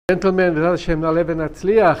Gentlemen,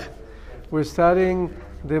 we're starting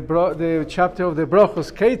the chapter of the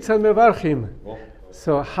Brachos, Ketzad Mevarchim.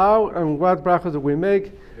 So how and what brachos do we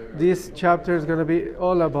make? This chapter is going to be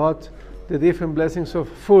all about the different blessings of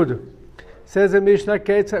food. Says the Mishnah,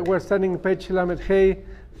 Ketzad, we're starting page Lamed Hey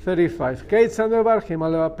 35. Ketzad Mevarchim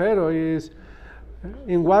al apero is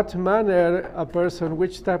in what manner a person,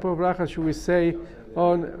 which type of bracha should we say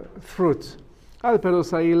on fruits? Al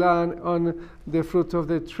peros hailan, on the fruit of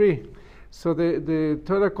the tree. So the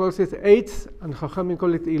Torah calls it eitz, and Chachamim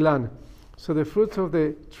call it ilan. So the fruits of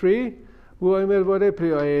the tree,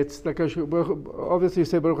 obviously you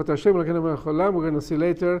say Baruch Hashem, we're going to see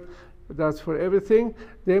later, that's for everything.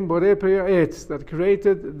 Then borei priya eitz, that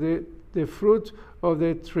created the fruit of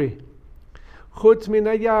the tree. Chutz min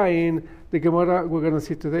hayayin, the Gemara we're going to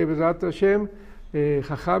see today, B'ezrat Hashem,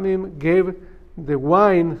 Chachamim gave the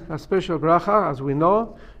wine a special bracha, as we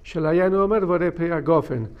know, Shelayan Omer Vorei Priya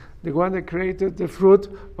Gofen, the one that created the fruit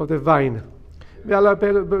of the vine.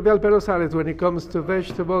 When it comes to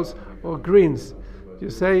vegetables or greens, you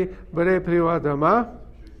say Vorei Priya Adama,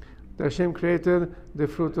 the Hashem created the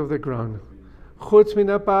fruit of the ground. Chutz min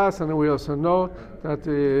hapas, and we also know that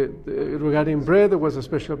regarding bread there was a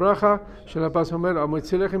special bracha, Shelapas Omer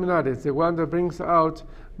Amotzilech min haaretz, the one that brings out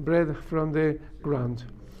bread from the ground.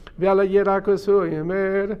 So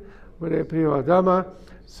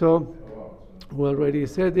we already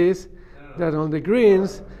said this, that on the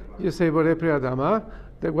greens you say Borei Pri Adama,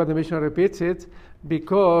 that what the Mishnah repeats it,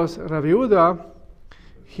 because Rav Yehuda,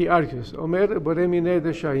 he argues, Omer Borei Minei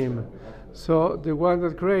Deshaim. So the one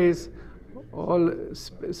that creates all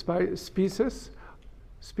species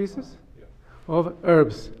of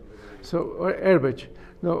herbs, so or herbage.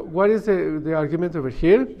 Now, what is the argument over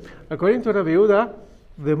here? According to Rav Yehuda,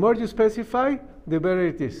 the more you specify, the better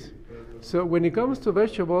it is. So when it comes to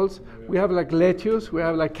vegetables, we have like lettuce, we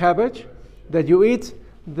have like cabbage, that you eat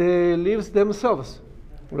the leaves themselves,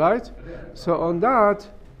 right? So on that,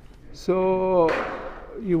 so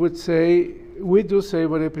you would say, we do say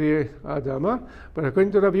Borei Pri Adama, but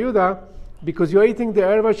according to Rav Yehuda, because you're eating the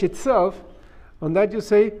herbage itself, on that you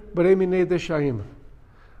say Borei Minei Deshaim.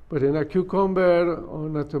 But in a cucumber or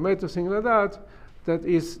in a tomato, thing like that, that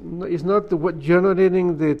is not what you're not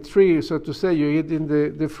eating the tree, so to say, you're eating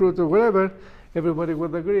the fruit or whatever, everybody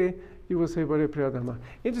would agree, you will say Borei Pri Adama.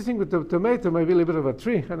 Interesting with the tomato, might be a little bit of a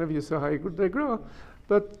tree, I don't know if you saw how good they grow,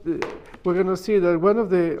 but we're going to see that one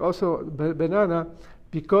of the, also banana,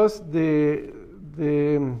 because the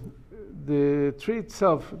tree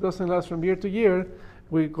itself doesn't last from year to year,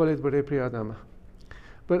 we call it Borei Pri Adama.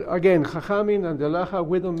 But again, Chachamim and the Halacha,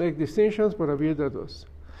 we don't make distinctions, but Rav Yehuda does.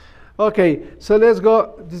 Okay, so let's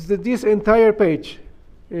go, this entire page,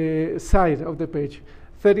 side of the page,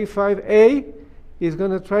 35a, is going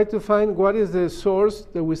to try to find what is the source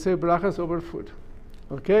that we say brachas over food.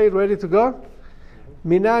 Okay, ready to go?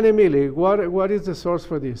 Minan Emili, what is the source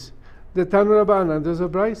for this? The Tanu Rabbanan, there's a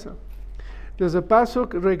brisa. There's a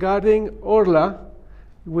pasuk regarding Orla.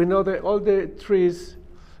 We know that all the trees,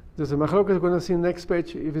 there's a machlok we're going to see next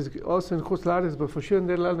page, if it's also in Chutz La'aretz, but for sure in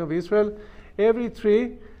the land of Israel, every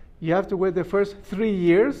tree, you have to wait the first 3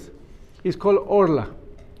 years. It's called Orla.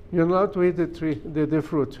 You're not allowed to eat the tree, the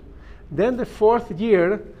fruit. Then the 4th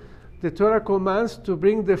year, the Torah commands to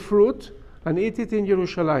bring the fruit and eat it in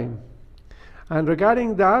Yerushalayim. And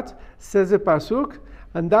regarding that, says the pasuk,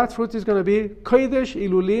 and that fruit is going to be Kodesh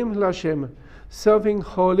Ilulim Lashem, something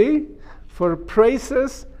holy for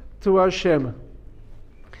praises to Hashem.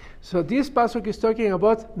 So this pasuk is talking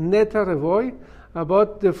about Neta Revoy,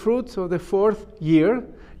 about the fruits of the 4th year.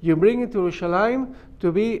 You bring it to Yerushalayim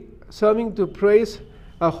to be something to praise,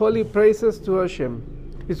 a holy praises to Hashem.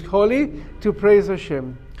 It's holy to praise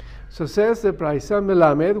Hashem. So says the Brisa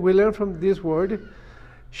Melamed, we learn from this word,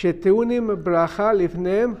 Sheteunim bracha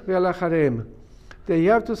lifneim ve'alachareim. That you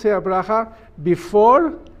have to say a bracha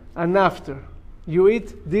before and after you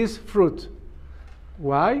eat this fruit.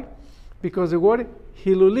 Why? Because the word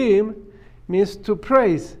Hilulim means to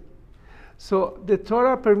praise. So the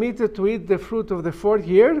Torah permitted to eat the fruit of the 4th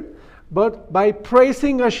year, but by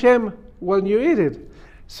praising Hashem when you eat it.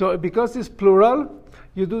 So because it's plural,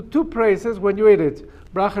 you do 2 praises when you eat it.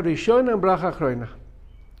 Bracha Rishon and Bracha Achroina.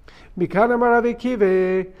 Mikan Amar Rabbi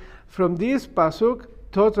Kiva, from this pasuk,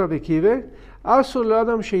 taught Rabbi Kiva, Asur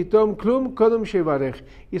l'adam sheitom klum kodem shevarech.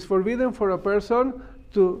 It's forbidden for a person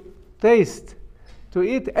to taste, to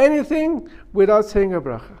eat anything without saying a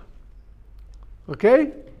bracha.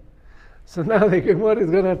 Okay? So now the Gemara is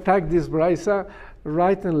going to attack this brisa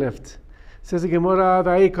right and left. Says the Gemara,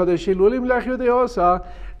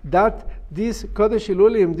 that this Kodesh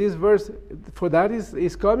Ilulim, this verse, for that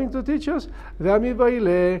is coming to teach us.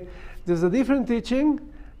 There's a different teaching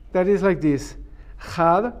that is like this.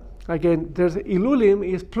 Chad, again, there's Ilulim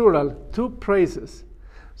is plural, 2 praises.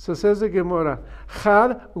 So says the Gemara,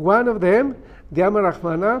 Chad, one of them, the Amar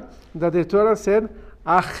Rachmana, that the Torah said,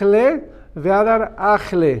 Achle ve'adar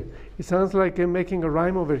achle. It sounds like I'm making a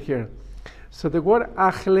rhyme over here. So the word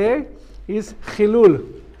achle is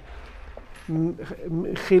chilul.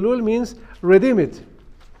 Chilul means redeem it,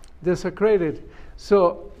 desecrated.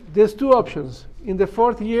 So there's 2 options. In the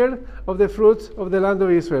 4th year of the fruits of the land of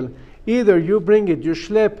Israel, either you bring it, you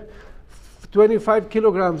schlep 25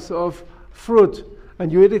 kilograms of fruit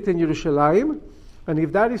and you eat it in Yerushalayim, and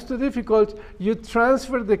if that is too difficult, you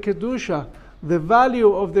transfer the kedusha, the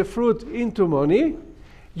value of the fruit, into money.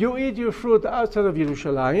 You eat your fruit outside of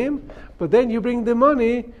Yerushalayim, but then you bring the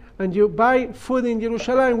money and you buy food in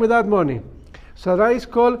Yerushalayim with that money. So that is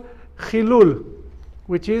called chilul,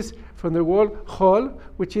 which is from the word chol,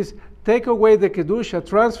 which is take away the kedusha,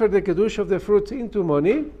 transfer the kedusha of the fruit into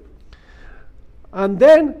money, and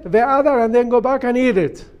then the other, and then go back and eat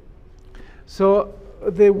it. So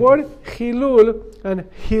the word chilul and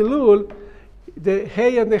hilul, the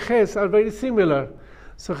hey and the ches are very similar.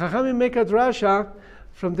 So Chachamim make a drasha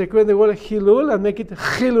from the word hilul and make it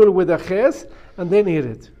chilul with a ches, and then eat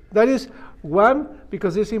it. That is one,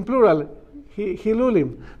 because it's in plural,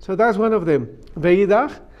 hilulim. So that's one of them.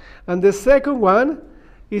 Veidach. And the second one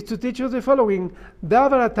is to teach us the following.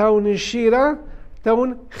 Davar taun shira,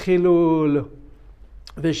 taun chilul.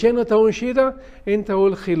 Vesheno taun shira, en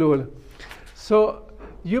taul chilul. So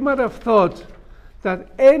you might have thought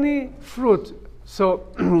that any fruit,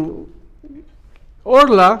 so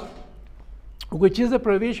orla, which is the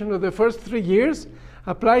provision of the first 3 years,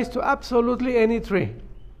 applies to absolutely any tree.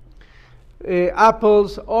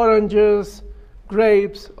 Apples, oranges,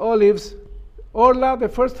 grapes, olives, orla, the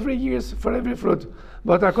first 3 years for every fruit.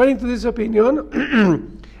 But according to this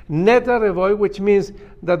opinion, neta revoy, which means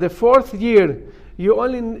that the 4th year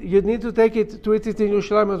you need to take it to eat it in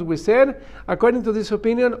Yerushalayim, as we said. According to this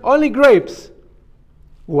opinion, only grapes.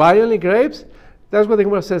 Why only grapes? That's what the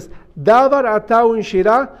Gemara says. Davar ataun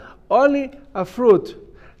shira, only a fruit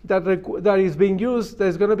that is being used, that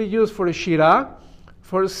is going to be used for a shira,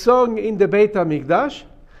 for a song in the Beit HaMikdash.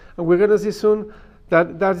 And we're going to see soon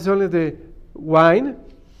that is only the wine,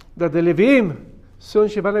 that the Levim, soon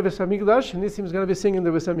Shebana Beis HaMikdash, Nissim is going to be singing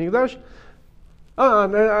the Beis HaMikdash.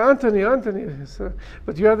 Anthony,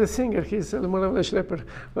 but you are the singer, he's more of a schlepper.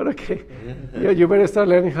 But okay, yeah, you better start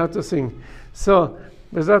learning how to sing. So,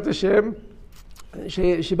 Bezrat Hashem,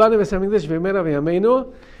 Shebana Beis HaMikdash V'Mera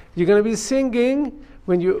V'Yameinu, you're going to be singing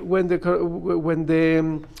when they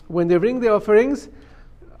bring the offerings.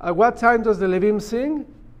 At what time does the Levim sing?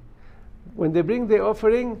 When they bring the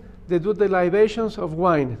offering, they do the libations of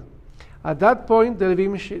wine. At that point, the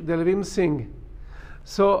Levim sing.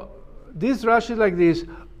 So this Rashi is like this: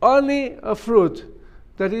 only a fruit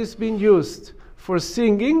that is being used for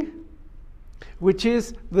singing, which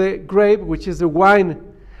is the grape, which is the wine,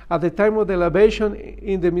 at the time of the libation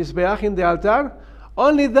in the Mizbeach, in the altar,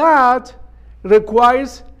 only that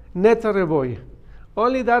requires neta revoy.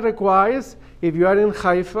 Only that requires, if you are in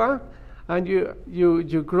Haifa and you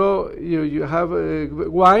have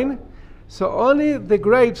wine, so only the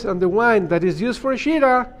grapes and the wine that is used for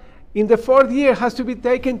shira in the 4th year has to be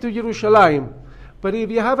taken to Yerushalayim. But if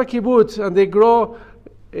you have a kibbutz and they grow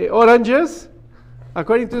oranges,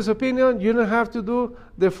 according to this opinion, you don't have to do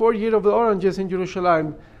the 4th year of the oranges in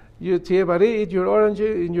Yerushalayim. You eat your orange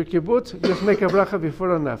in your kibbutz, just make a bracha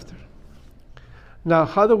before and after. Now,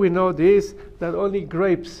 how do we know this? That only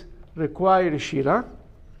grapes require shira.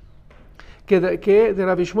 Please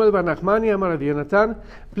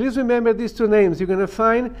remember these 2 names. You're going to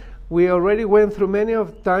find we already went through many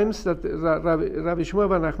of times that Rabbi Shmuel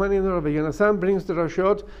bar Nachmani and Rabbi Yonasan brings the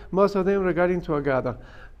Rashot, most of them regarding to Agada.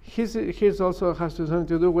 His also has something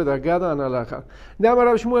to do with Agada and Halacha.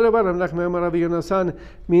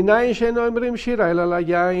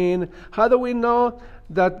 How do we know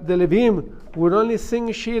that the Levim would only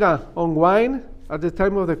sing Shira on wine at the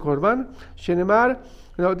time of the Korban?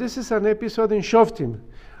 Now this is an episode in Shoftim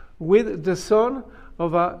with the son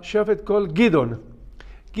of a Shofet called Gidon.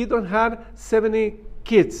 Gidon had 70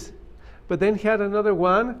 kids, but then he had another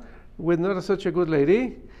one with not such a good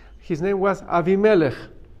lady. His name was Avimelech.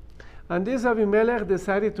 And this Avimelech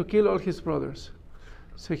decided to kill all his brothers.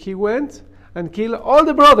 So he went and killed all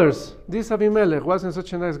the brothers. This Avimelech wasn't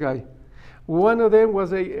such a nice guy. One of them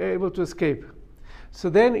was able to escape. So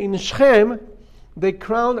then in Shechem, they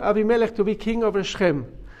crowned Avimelech to be king over Shechem.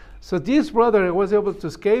 So this brother was able to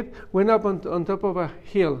escape, went up on top of a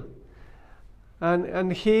hill,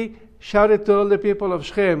 and he shouted to all the people of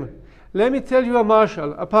Shechem, let me tell you a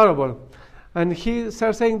marshal, a parable. And he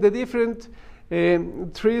starts saying the different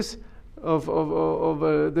trees of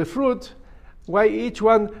the fruit, why each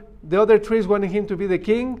one, the other trees wanted him to be the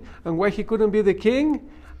king, and why he couldn't be the king.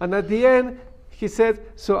 And at the end, he said,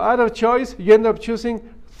 so out of choice, you end up choosing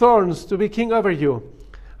thorns to be king over you.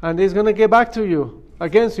 And he's going to get back to you,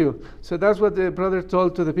 against you. So that's what the brother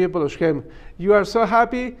told to the people of Shechem. You are so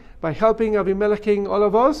happy by helping Abimelech king all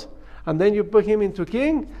of us, and then you put him into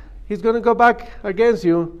king, he's going to go back against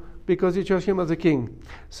you because you chose him as a king.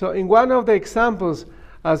 So in one of the examples,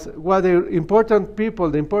 as what the important people,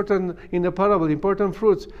 the important in the parable, the important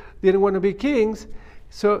fruits, didn't want to be kings,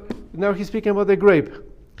 so now he's speaking about the grape.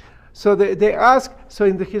 So they asked, so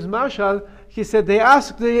in his marshal, he said, they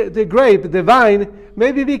asked the grape, the vine,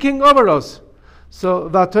 maybe be king over us. So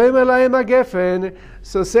Vatoim Elaim Gefen,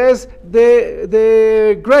 so says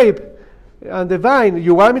the grape and the vine,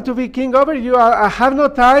 you want me to be king over you? I have no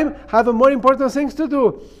time, have more important things to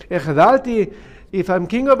do. Echdalti, if I'm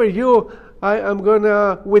king over you, I am going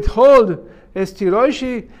to withhold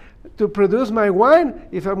estiroishi to produce my wine.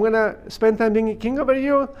 If I'm going to spend time being king over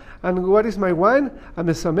you, and what is my wine? I'm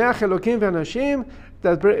a sameach Elokim v'anashim,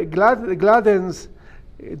 that gladdens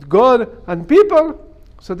God and people.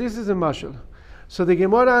 So this is a mashal. So the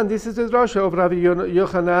Gemara, and this is the drasha of Rabbi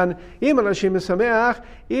Yochanan, Im anashim sameach,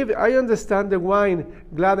 if I understand the wine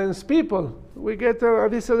gladdens people, we get a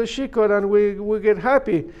visa shikor and we get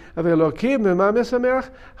happy.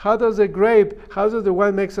 How does the grape, how does the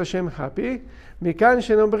wine make Hashem happy?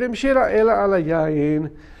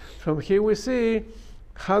 From here we see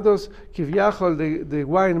how does Kivyachol, the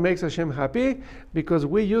wine makes Hashem happy, because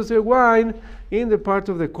we use the wine in the part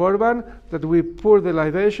of the korban that we pour the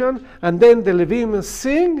libation, and then the Levim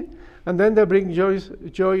sing, and then they bring joy,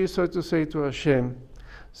 so to say, to Hashem.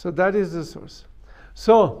 So that is the source.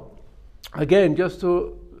 So, again, just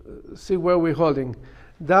to see where we're holding,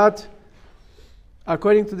 that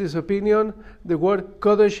according to this opinion, the word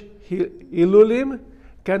Kodesh Hilulim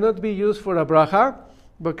cannot be used for a bracha,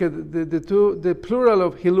 because the plural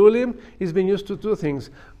of Hilulim is being used to two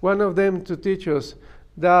things. One of them to teach us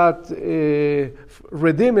that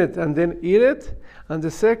redeem it and then eat it, and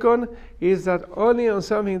the second is that only on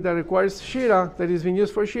something that requires shira, that is being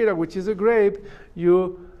used for shira, which is a grape,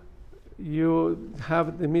 you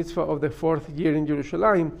have the mitzvah of the fourth year in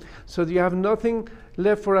Jerusalem. So you have nothing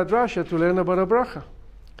left for a drasha to learn about a bracha.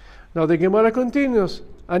 Now the Gemara continues.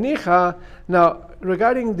 Anicha, now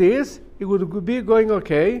regarding this, it would be going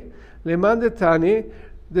okay. Leman detani,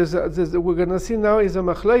 we're going to see now is a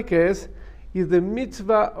machlokes, is the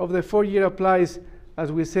mitzvah of the 4 year applies,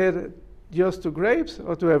 as we said, just to grapes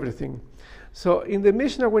or to everything. So in the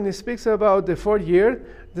Mishnah, when it speaks about the 4 year,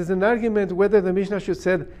 there's an argument whether the Mishnah should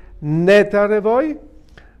say neta revoy,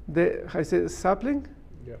 I say sapling,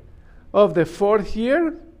 of the 4th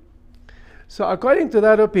year. So according to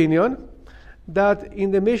that opinion, that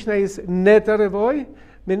in the Mishnah is neta revoy,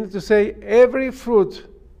 meaning to say every fruit,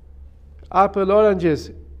 apple,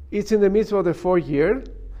 oranges, it's in the mitzvah of the 4th year.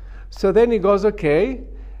 So then it goes okay,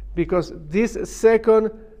 because this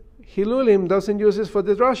second hilulim doesn't use it for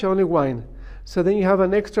the drasha, only wine. So then you have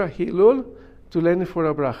an extra hilul to learn it for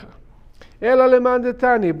a bracha. Ela leman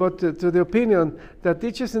detani, but to the opinion that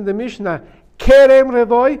teaches in the Mishnah kerem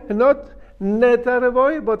revoy, not neta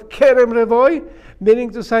revoy, but kerem revoy,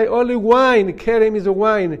 meaning to say only wine, kerem is a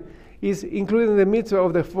wine, is included in the mitzvah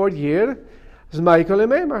of the 4th year. Zmaikol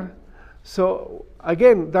ememar. So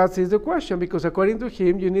again, that is the question, because according to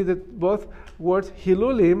him, you needed both words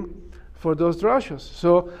hilulim for those drashos.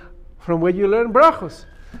 So from where you learn brachos.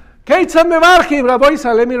 Keitzad mevarchim, Rabbi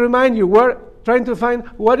Isa, let me remind you, we're trying to find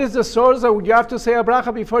what is the source that you have to say a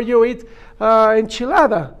bracha before you eat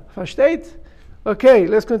enchilada. Versteht? Okay,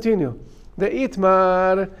 let's continue. The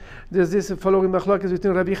Itmar, there's this following machlokes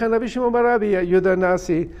between Rabbi Chan, Rabbi Shimon bar Rabbi Yehuda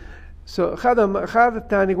Nasi. So Chad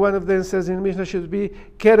Tani, one of them says in Mishnah should be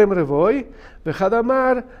Kerem Revoy, V'chad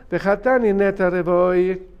Amar, V'chad Tani Neta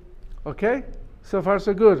Revoy. Okay? So far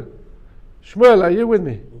so good. Shmuel, are you with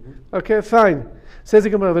me? Mm-hmm. Okay, fine. Says the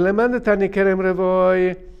Gemara, V'leman Tani Kerem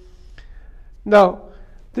Revoy. Now,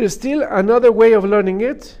 there's still another way of learning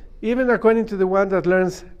it, even according to the one that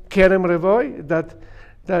learns Kerem Revoy, that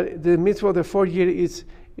the mitzvah of the 4th year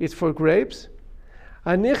is for grapes.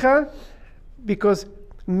 Anicha, because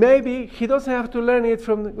maybe he doesn't have to learn it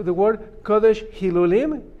from the word Kodesh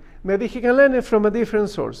Hilulim. Maybe he can learn it from a different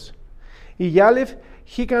source. Iyalif,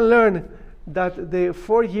 he can learn that the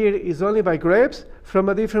 4th year is only by grapes from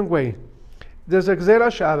a different way. There's a Gzera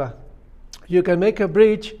Shava. You can make a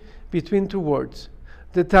bridge between two words.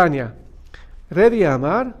 The Tanya. Revi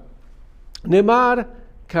Amar, Nemar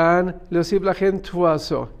kan leosiv lachem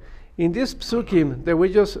tuaso. In this psukim that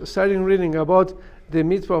we just started reading about the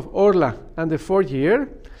mitzvah of Orla and the 4th year,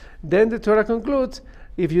 then the Torah concludes,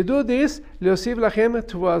 if you do this, leosiv lachem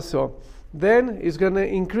tuaso, then it's going to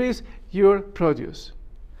increase your produce.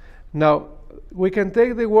 Now, we can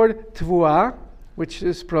take the word tvua, which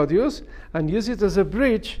is produce, and use it as a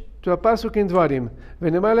bridge to a pasuk in Dvarim.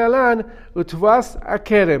 V'nemar le'alan utvas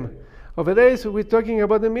akerem. Over there, so we're talking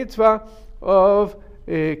about the mitzvah of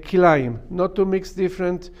kilayim, not to mix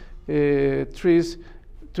different trees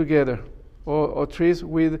together, or trees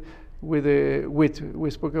with wheat.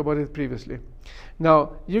 We spoke about it previously.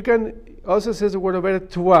 Now, you can also say the word over there,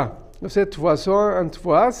 tva. You say tvaso and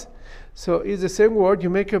tvas. So it's the same word. You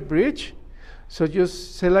make a bridge. So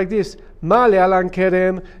just say like this, Ma le'alan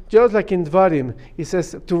kerem, just like in Dvarim. It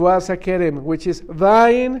says tvas kerem, which is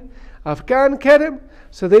vine, afkan kerem.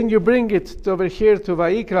 So then you bring it over here to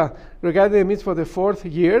Vayikra regarding the mitzvah for the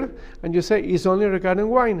 4th year, and you say it's only regarding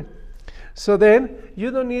wine. So then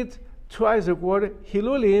you don't need twice the word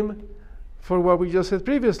hilulim for what we just said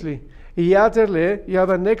previously. Yaterle, you have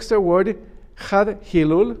an extra word, chad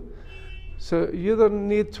hilul. So you don't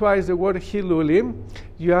need twice the word hilulim.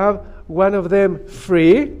 You have one of them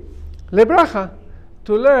free, lebracha,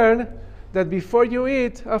 to learn that before you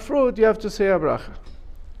eat a fruit, you have to say a bracha.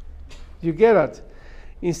 You get it?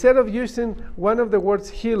 Instead of using one of the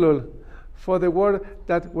words hilul for the word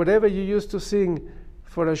that whatever you used to sing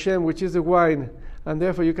for Hashem, which is the wine, and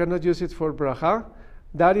therefore you cannot use it for bracha,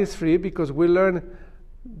 that is free because we learn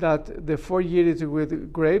that the 4 year is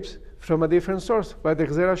with grapes from a different source, by the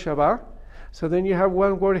Gzera Shabbat. So then you have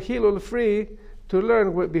one word hilul free to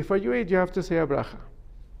learn before you eat, you have to say a bracha.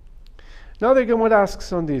 Now the Gemara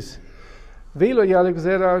asks on this. V'lo yalif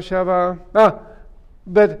Gzera Shabbat.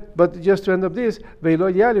 But just to end up this,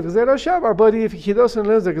 V'lo yalif Gzera Shabbat. But if he doesn't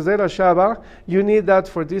learn the Gzera Shabbat, you need that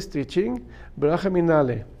for this teaching. Bracha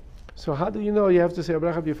minale. So how do you know you have to say a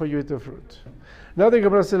bracha before you eat the fruit? Now the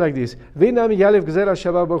Gemara says like this. V'nami yalif Gzera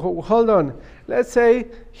Shabbat. But hold on. Let's say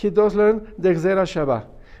he does learn the Gzera Shabbat.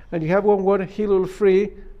 And you have one word hilul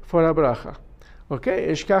free for a bracha. Okay,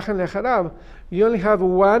 eshkachen lecharav. You only have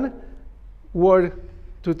one word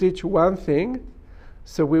to teach one thing.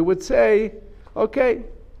 So we would say, okay,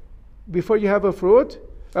 before you have a fruit,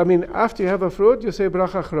 after you have a fruit, you say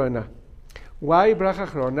bracha achrona. Why bracha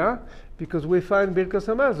achrona? Because we find Birkas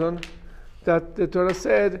Hamazon that the Torah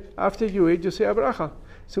said, after you eat, you say a bracha.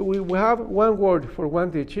 So we have one word for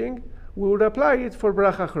one teaching. We would apply it for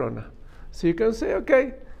bracha achrona. So you can say,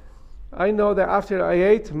 okay, I know that after I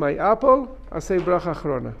ate my apple, I say bracha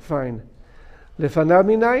achrona. Fine. Lefanav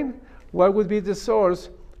minayin. What would be the source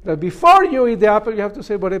that before you eat the apple, you have to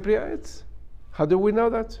say borei pri ha'etz? How do we know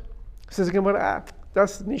that? Says Gemara,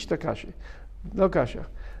 that's nishta kasha. No kasha.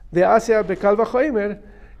 The asya bekal v'chomer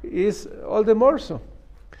is all the more so.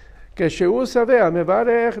 Keshehu saveh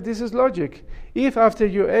mevarech. This is logic. If after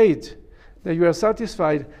you ate, that you are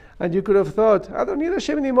satisfied, and you could have thought, I don't need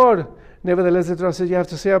Hashem anymore. Nevertheless, the Torah says you have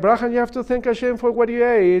to say a bracha and you have to thank Hashem for what you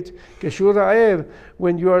ate. Keshu ra'ev,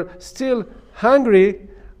 when you are still hungry,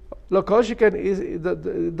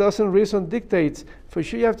 doesn't reason dictates. For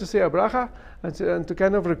sure you have to say a bracha and to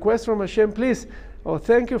kind of request from Hashem, please,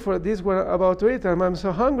 thank you for this one about to eat, and I'm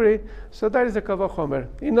so hungry. So that is the kal vachomer.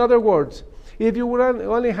 In other words, if you would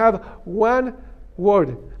only have one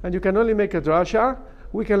word and you can only make a drasha,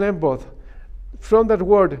 we can learn both. From that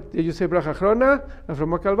word, you say bracha achrona, and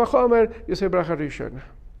from a kal vachomer, you say bracha rishona.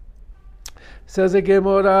 Says the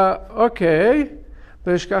Gemara, okay,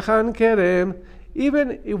 b'shkachan kerem.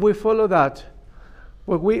 Even if we follow that,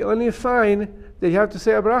 but we only find that you have to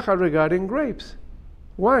say a bracha regarding grapes,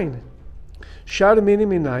 wine. Shar mini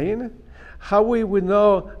minayin. How we would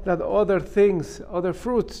know that other things, other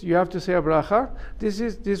fruits, you have to say a bracha?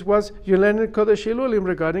 This was you learned in Kodesh Ilulim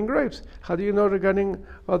regarding grapes. How do you know regarding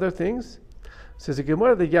other things? Says the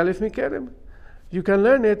Gemara, the Yalif Mikerem. You can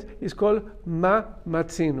learn it. It's called Ma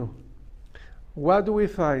Matzinu. What do we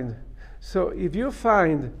find? So if you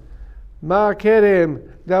find Ma Kerem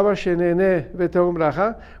Davar Shenene V'Tom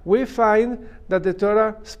Bracha, we find that the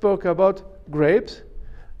Torah spoke about grapes,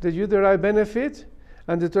 that you derive benefit,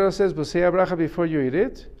 and the Torah says, but say a bracha before you eat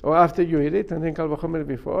it, or after you eat it, and then kal vachomer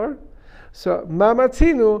before. So Ma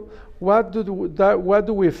Matzinu, what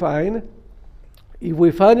do we find? If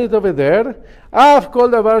we find it over there, Av Kol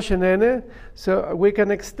Davar Shenene, so we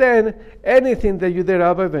can extend anything that you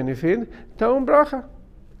derive a benefit, Tom Bracha.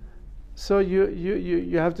 So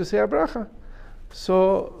you have to say a bracha.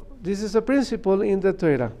 So this is a principle in the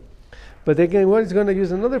Torah. But again, what is going to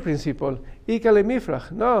use another principle? Ikale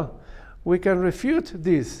mifrach. No, we can refute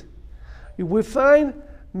this. If we find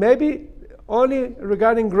maybe only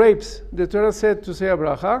regarding grapes, the Torah said to say a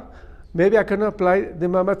bracha, maybe I can apply the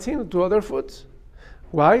mamatzin to other foods.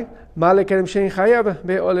 Why?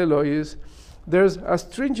 There's a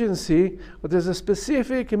stringency, or there's a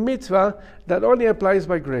specific mitzvah that only applies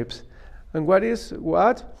by grapes. And what is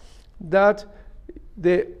what? That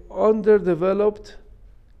the underdeveloped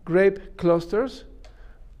grape clusters,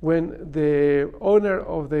 when the owner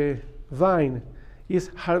of the vine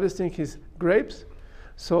is harvesting his grapes,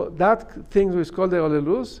 so that thing is called the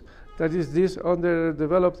olelus, that is these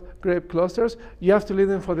underdeveloped grape clusters, you have to leave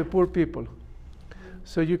them for the poor people.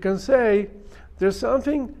 So you can say there's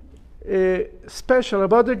something special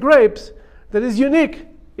about the grapes that is unique.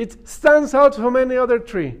 It stands out from any other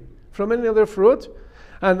tree, from any other fruit.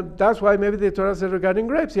 And that's why maybe the Torah says regarding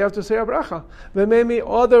grapes, you have to say a bracha. But maybe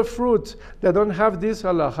other fruits that don't have this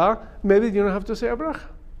halacha, maybe you don't have to say a bracha.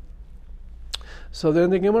 So then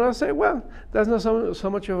the Gemara say, well, that's not so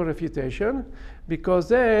much of a refutation, because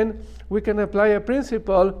then we can apply a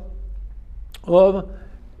principle of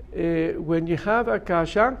when you have a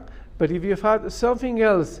kasha, but if you've had something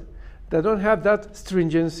else that don't have that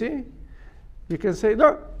stringency, you can say,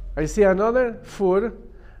 no, I see another food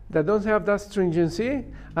that don't have that stringency,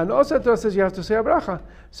 and also Torah says you have to say a bracha.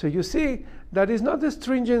 So you see, that is not the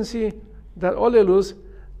stringency that olelus,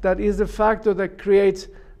 that is the factor that creates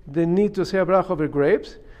the need to say a bracha over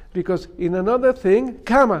grapes, because in another thing,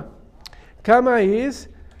 kama is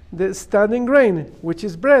the standing grain, which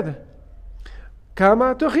is bread.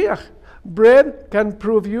 Kama tochiach, bread can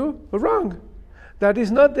prove you wrong. That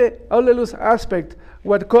is not the olelus aspect,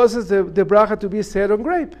 what causes the bracha to be said on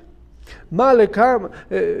grape.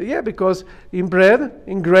 Because in bread,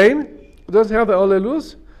 in grain, it doesn't have the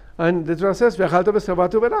olelus, and the Torah says, you have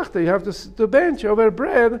to bench over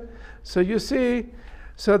bread. So you see,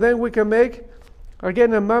 so then we can make,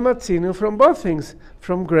 again, a mamatzinu from both things,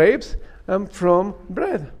 from grapes and from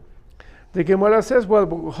bread. The Gemara says, well,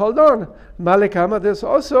 hold on, malekama, there's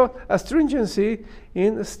also a stringency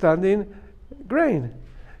in standing grain.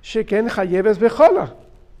 Sheken chayeves bechola.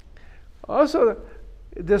 Also,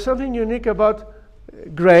 there's something unique about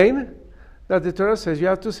grain that the Torah says you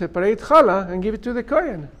have to separate challah and give it to the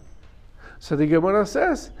kohen. So the Gemara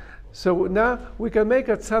says, so now we can make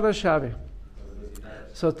a tzad shave.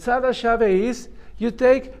 So tzad shave is, you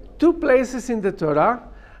take two places in the Torah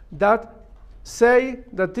that say,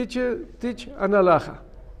 that teach an halacha.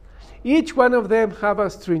 Each one of them have a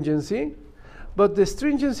stringency, but the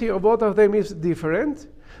stringency of both of them is different.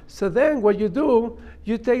 So then what you do,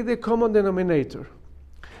 you take the common denominator.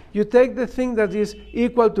 You take the thing that is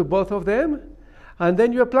equal to both of them, and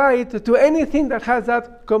then you apply it to anything that has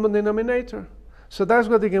that common denominator. So that's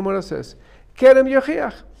what the Gemara says. Kerem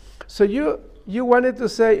yochiach. So you wanted to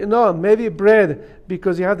say, no, maybe bread,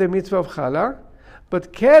 because you have the mitzvah of challah,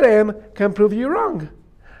 but kerem can prove you wrong.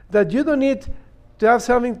 That you don't need to have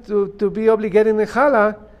something to be obligated in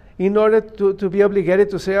challah in order to be obligated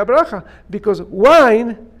to say a bracha. Because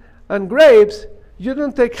wine and grapes, you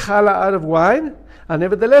don't take challah out of wine, and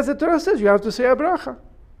nevertheless the Torah says you have to say a bracha.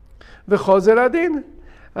 V'chozer adin.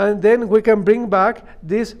 And then we can bring back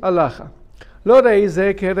this halacha. Lo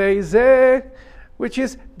reizeh kereizeh, which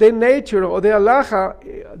is the nature or the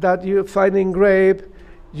halacha that you find in grape,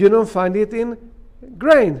 you don't find it in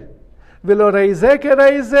grain. V'lo reizeh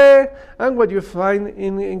kereizeh, and what you find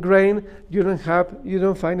in grain, you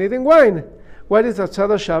don't find it in wine. What is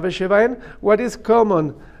atzad shave shevain? What is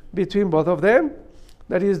common between both of them?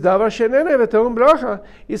 That is davar shenene v'toum bracha.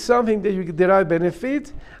 It's something that you derive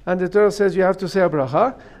benefit, and the Torah says you have to say a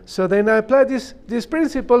bracha. So then I apply this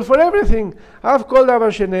principle for everything. I've called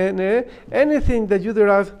davar shenene, anything that you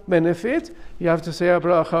derive benefit, you have to say a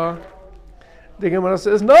bracha. The Gemara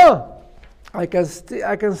says, no, I can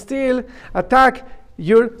still attack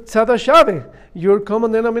your tzad shave, your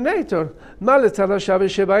common denominator.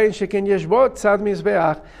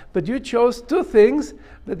 But you chose two things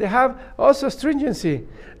that they have also stringency.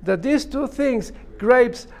 That these two things,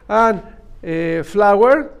 grapes and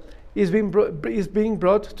flour, is being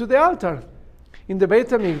brought to the altar. In the Beit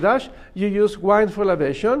HaMikdash, you use wine for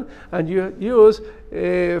libation, and you use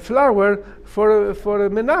flour for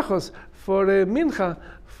menachos, for mincha,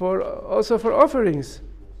 also for offerings.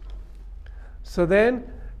 So then,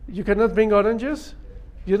 you cannot bring oranges.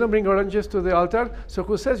 You don't bring oranges to the altar. So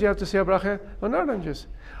who says you have to say a bracha on oranges?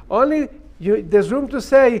 There's room to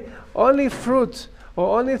say only fruits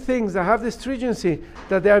or only things that have the stringency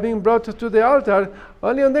that they are being brought to the altar.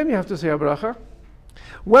 Only on them you have to say a bracha.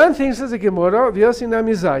 One thing says the Gemara, v'yosin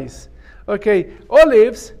amizais. Okay,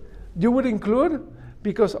 olives you would include,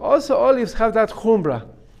 because also olives have that chumbra.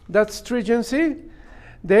 that stringency,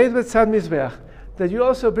 that you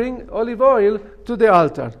also bring olive oil to the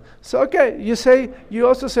altar. So okay, you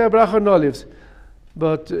also say a bracha on olives,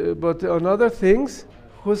 but on other things,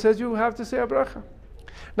 who says you have to say a bracha?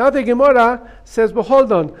 Now the Gemara says, but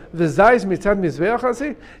hold on, the zayis mitzad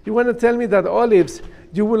mizbeach. You want to tell me that olives,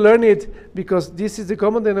 you will learn it because this is the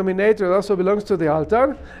common denominator, it also belongs to the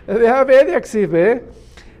altar. They have ediaksive,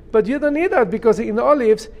 but you don't need that because in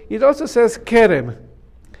olives it also says kerem,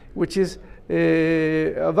 which is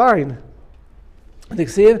a vine. We learn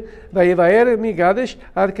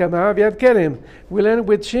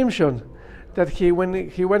with Shimshon that when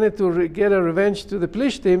he wanted to get a revenge to the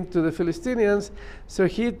Plishtim, to the Philistines, so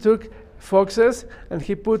he took foxes and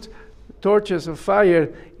he put torches of fire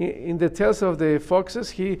in the tails of the foxes.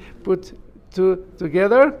 He put two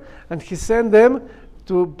together and he sent them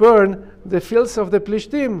to burn the fields of the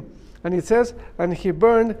Plishtim. And it says, and he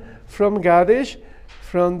burned from Gadesh,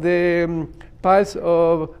 from the piles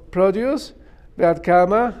of produce, ve'ad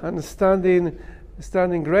kama, and standing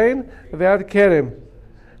grain, ve'ad kerem,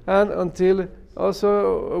 and until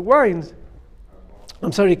also wine.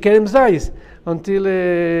 I'm sorry, kerem zayis, until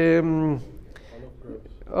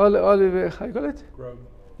olive, how you call it?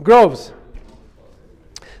 Groves.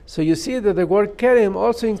 So you see that the word kerem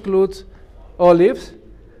also includes olives,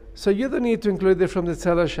 so you don't need to include it from the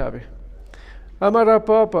Tzad Shavi. Amar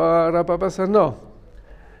Rapapa said no.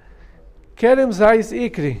 Kerem zayis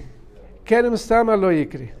ikri. Kerem stama lo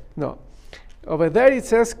ikri. No. Over there it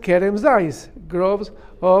says kerem zayis, groves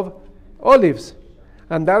of olives.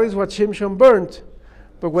 And that is what Shimshon burnt.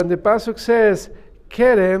 But when the pasuk says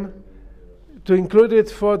kerem, to include it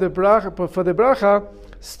for the bracha,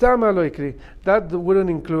 stama lo ikri, that wouldn't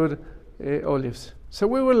include olives. So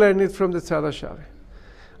we will learn it from the Tzad Shavi.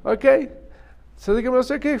 Okay? So the Gemara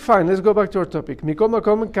says, okay, fine, let's go back to our topic. You can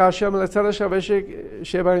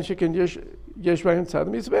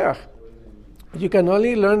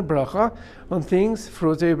only learn bracha on things,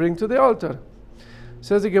 fruits that you bring to the altar.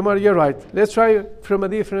 Says the Gemara, you're right. Let's try from a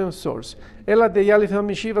different source. Let's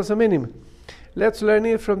learn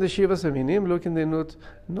it from the Shivas Aminim. Look in the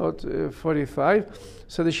note 45.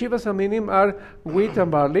 So the Shivas Aminim are wheat and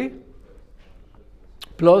barley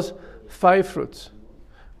plus 5 fruits,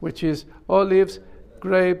 which is olives,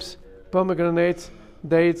 grapes, pomegranates,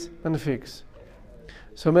 dates, and figs.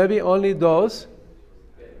 So maybe only those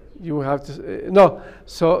you have to no.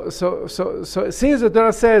 So since the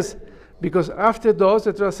Torah says, because after those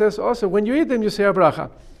the Torah says also when you eat them you say a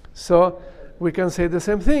bracha. So we can say the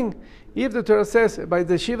same thing. If the Torah says by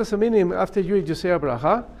the Shivas Aminim after you eat you say a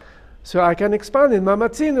bracha, so I can expand it.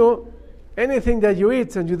 Mamatzinu, anything that you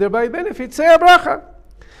eat and you thereby benefit, say a bracha.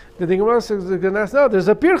 The Gemara says, no, there's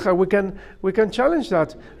a pircha. We can challenge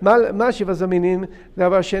that.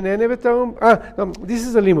 This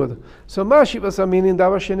is a limud. So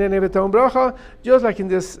bracha, just like in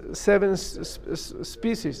this 7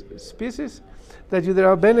 species that you there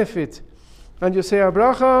are benefit, and you say a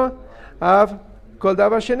bracha of kol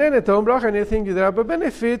davar shenene taum bracha. Anything you there have a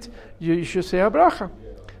benefit, you should say a bracha.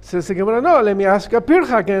 Says the Gemara, no, let me ask a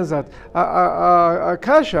pircha against that, a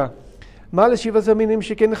kasha. There's a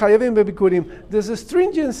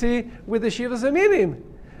stringency with the Shivas Aminim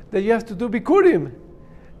that you have to do bikurim.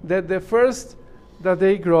 That the first that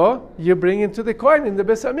they grow, you bring into the coin in the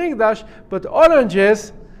Beis Hamikdash. But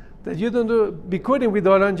oranges, that you don't do bikurim with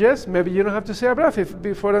oranges, maybe you don't have to say a bracha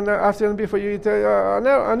before and after and before you eat an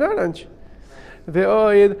orange.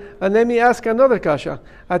 And let me ask another kasha.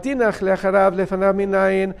 And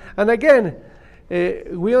again,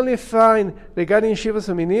 we only find regarding Shivas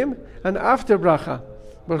Aminim and after bracha.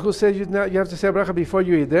 But who said you have to say bracha before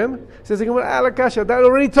you eat them? Says the Gemara, kasha. That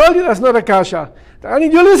already told you that's not a kasha. I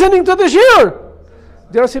mean, you're listening to the shir.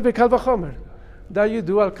 Yosef Kal Vachomer. That you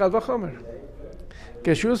do al Kal Vachomer.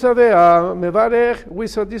 We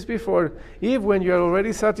saw this before. If when you are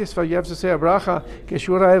already satisfied, you have to say a bracha.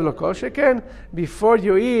 Before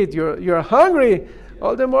you eat, you're hungry.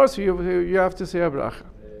 All the more, so you have to say a bracha.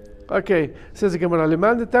 Okay, says the Gemara,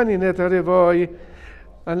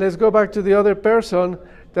 and let's go back to the other person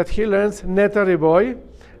that he learns neta riboy,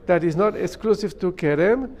 that is not exclusive to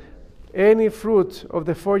kerem. Any fruit of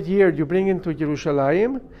the 4th year you bring into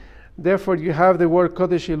Yerushalayim. Therefore, you have the word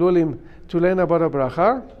Kodesh Ilulim to learn about a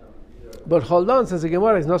bracha. But hold on, says the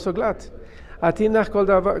Gemara, is not so glad. Atinach called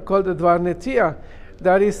the dvar netia,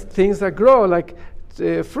 that is things that grow like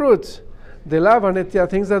fruits. The lava netia,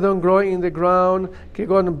 things that don't grow in the ground,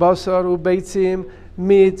 kegon basar ubeitzim,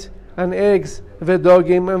 meat and eggs,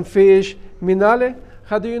 vedogim and fish, minale.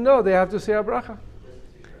 How do you know they have to say a bracha?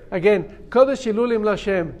 Again, Kodesh Ilulim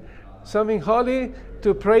Lashem. something holy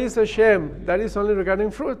to praise Hashem. That is only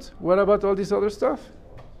regarding fruit. What about all this other stuff?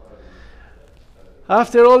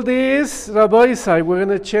 After all this, Rabbi Isai, we're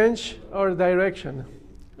going to change our direction.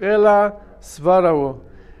 Ela svarau.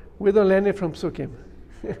 We don't learn it from Psukim.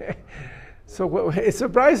 So it's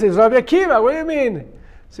surprising. Rabbi Akiva, what do you mean?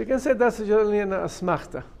 So you can say that's only an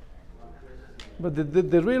asmachta. But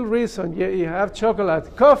the real reason, you have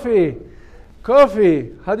chocolate, coffee.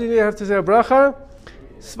 How do you have to say a bracha?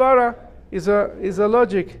 Svara is a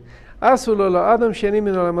logic. Adam sheni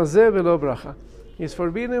min olam hazeh velo bracha. It's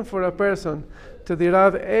forbidden for a person to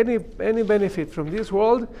derive any benefit from this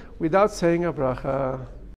world without saying a bracha.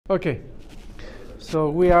 Okay, so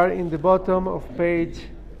we are in the bottom of page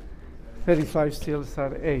 35, still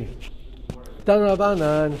start A. Tan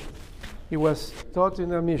Rabbanan, he was taught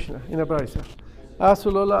in a Mishnah, in a Brisa.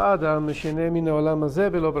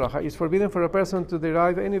 It's forbidden for a person to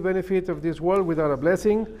derive any benefit of this world without a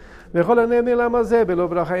blessing. Anybody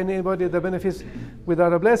that benefits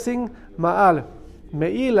without a blessing, ma'al.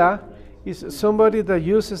 Me'ila is somebody that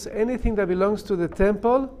uses anything that belongs to the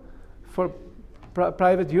temple for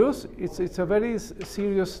private use. It's a very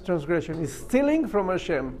serious transgression. It's stealing from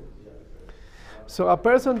Hashem. So a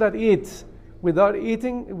person that eats without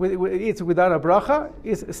eats without a bracha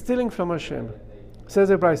is stealing from Hashem. Says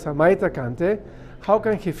the Brisa, Ma'ita Kante, how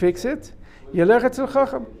can he fix it? Yelech etzel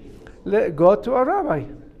chacham. Go to a rabbi.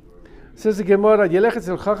 Says the Gemara, Yelech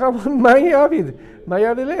etzel chacham, ma'i avid. Ma'i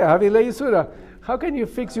avid le yisura. How can you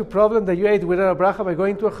fix your problem that you ate without a bracha by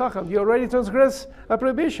going to a chacham? You already transgress a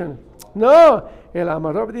prohibition. No. El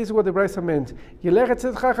amarov, this is what the Brisa meant. Yelech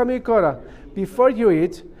etzel chacham ikora. Before you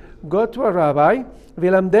eat, go to a rabbi,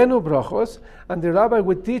 vilamdenu brachos, and the rabbi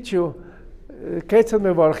would teach you Ketzad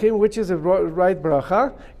mevarchim, which is the right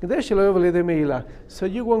bracha, so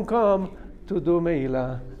you won't come to do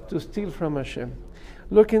meila, to steal from Hashem.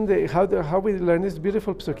 Look in how we learn this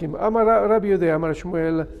beautiful psukim. Amar Rabbi Yudei, Amar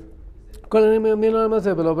Shmuel,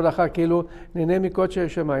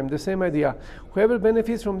 the same idea. Whoever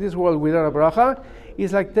benefits from this world without a bracha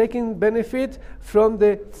is like taking benefit from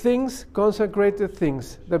the things, consecrated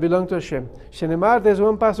things that belong to Hashem. Shenemar, there's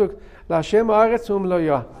one pasuk, La Hashem haaretz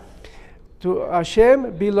u'mloyah. To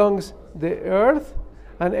Hashem belongs the earth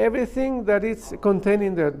and everything that is contained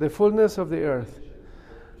in there, the fullness of the earth.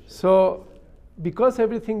 So, because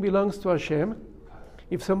everything belongs to Hashem,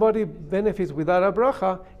 if somebody benefits without a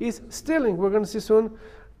bracha, is stealing. We're going to see soon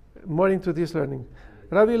more into this learning.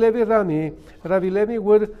 Rabbi Levi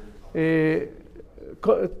would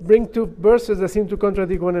bring two verses that seem to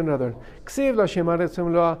contradict one another. Ksiv l'Hashem haaretz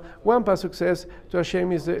u'mloah. One pasuk says, to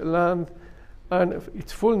Hashem is the land and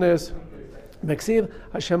its fullness. Meksiv,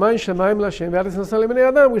 Hashemayim Shemayim L'Hashem, V'aretz Nasan L'Bnei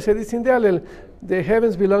Adam. We said this in the Alel. The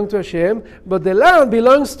heavens belong to Hashem, but the land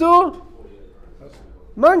belongs to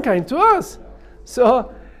mankind, to us.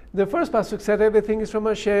 So the first pasuk said everything is from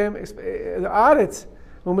Hashem. The Aretz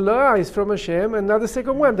Umloah is from Hashem, and now the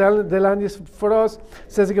second one, the land is for us.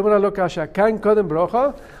 Says the Gemara Lo Kasha, Kain Kodem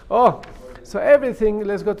Brocha. Oh, so everything.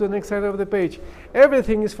 Let's go to the next side of the page.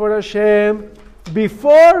 Everything is for Hashem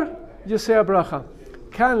before you say a bracha.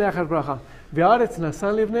 Kan leachar bracha. V'aretz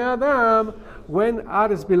nasan livnei adam, when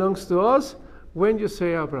Aretz belongs to us, when you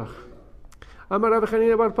say a bracha. Amar Rabbi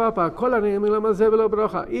Chanina bar Papa, kol hanehemim l'olam hazeh v'lo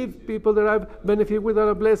bracha. If people derive benefit without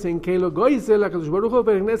a blessing, keilo goizel HaKadosh Baruch Hu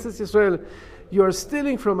v'Knesset Yisrael, you are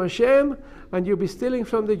stealing from Hashem, and you'll be stealing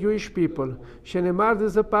from the Jewish people. Shenemar,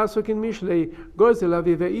 there's a pasuk in Mishlei, goizel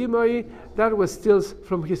avi ve'imoi, that was steals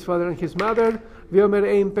from his father and his mother. V'yomer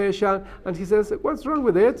ein pesha, and he says, what's wrong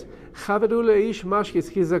with it? Chaveru leish mashkis.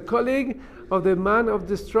 He's a colleague of the man of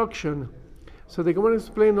destruction. So the Gemara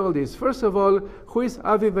explain all this. First of all, who is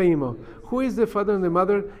Avi ve'imo? Who is the father and the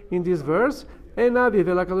mother in this verse? En Avi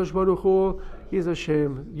ve'lakadosh Baruch Hu is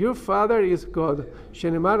Hashem. Your father is God.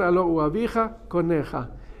 Shenemar alo uavicha konecha.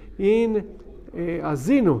 In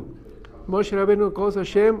Azinu, Moshe Rabbeinu calls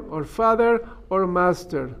Hashem or father or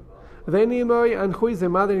master. Venimoy, and who is the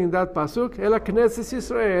mother in that pasuk? Ela Knesset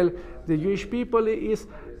Yisrael. The Jewish people is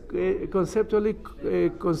conceptually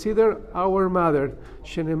consider our mother.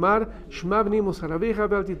 Shenemar Shma b'ni musaravicha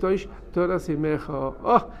ve'al Torah simecha.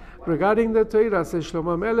 Oh, regarding the Torah, says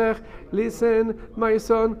Shlomo Melech, listen, my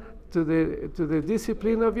son, to the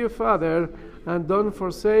discipline of your father, and don't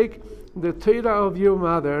forsake the Torah of your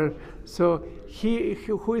mother. So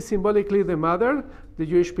who is symbolically the mother? The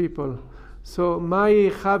Jewish people. So Mai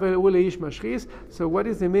Chaver Uleish Mashchis. So what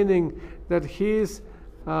is the meaning that he is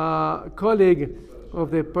colleague of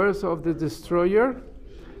the person of the destroyer?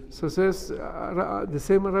 So says the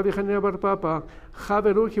same Rabbi Chanina bar Papa,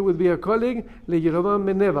 Chaveru, he would be a colleague le Yerovam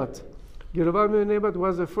ben Nebat. Yerovam ben Nebat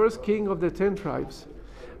was the first king of the 10 tribes.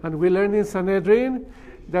 And we learned in Sanhedrin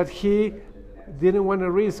that he didn't want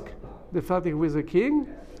to risk the fact that he was a king,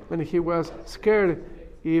 and he was scared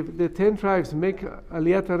if the 10 tribes make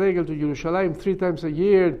Aliyat Regel to Jerusalem 3 times a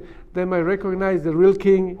year, they might recognize the real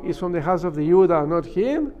king is from the house of the Judah, not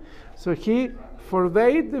him. So he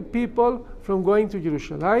forbade the people from going to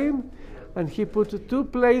Jerusalem, and he put 2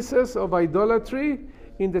 places of idolatry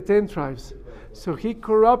in the 10 tribes. So he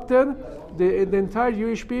corrupted the entire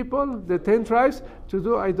Jewish people, the 10 tribes, to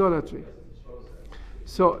do idolatry.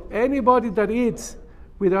 So anybody that eats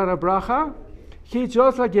without a bracha, he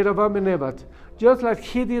just like Yerovam ben Nebat, just like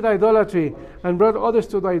he did idolatry and brought others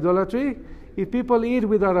to the idolatry. If people eat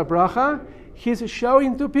without a bracha, he's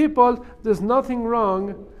showing to people there's nothing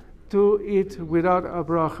wrong to eat without a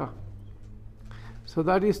bracha. So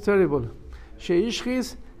that is terrible.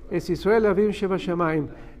 Sheishchis es Yisrael avim sheva shamayim,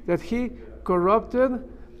 that he corrupted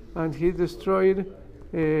and he destroyed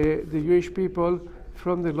the Jewish people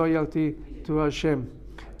from the loyalty to Hashem.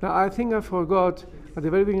 Now I think I forgot at the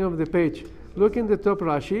very beginning of the page. Look in the top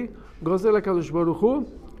Rashi. Gozel HaKadosh Baruch Hu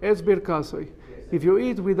es birkasoi. If you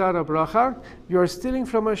eat without a bracha, you are stealing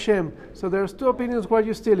from Hashem. So there's 2 opinions what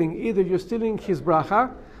you're stealing. Either you're stealing his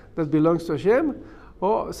bracha that belongs to Hashem,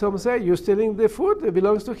 or some say you're stealing the food that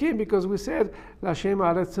belongs to him, because we said L'Hashem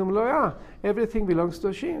haaretz umloah, everything belongs to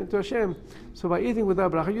Hashem. So by eating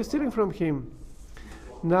without bracha, you're stealing from him.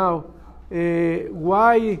 Now,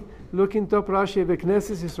 why, look in top Rashi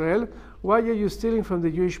V'Knesses Israel, why are you stealing from the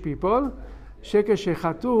Jewish people? Sheker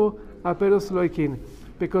shechatu aperus loikin.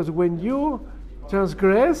 Because when you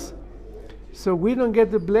transgress, so we don't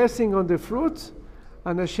get the blessing on the fruits,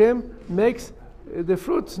 and Hashem makes the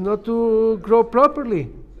fruits not to grow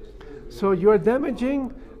properly. So you are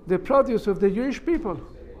damaging the produce of the Jewish people.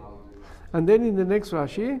 And then in the next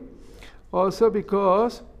Rashi, also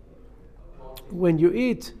because when you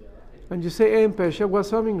eat and you say Ein Pesha, was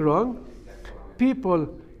something wrong, people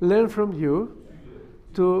learn from you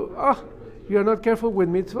to, you are not careful with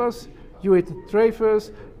mitzvahs, you eat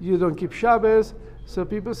treifas, you don't keep Shabbos. So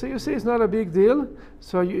people say, you see, it's not a big deal.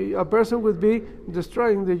 So a person would be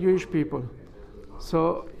destroying the Jewish people.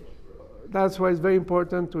 So that's why it's very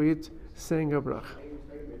important to eat saying a bracha.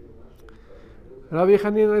 Rabbi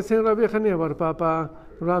Chanina Bar Papa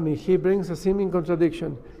Rami, he brings a seeming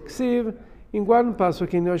contradiction. Ksiv, in one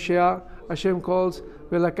pasuk in Yoshea, Hashem calls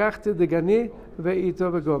Velakachti degani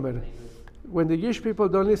ve'ito ve'gomer. When the Jewish people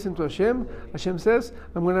don't listen to Hashem, Hashem says,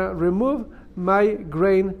 I'm going to remove my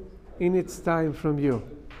grain in its time from you.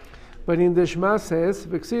 But in the Shema says,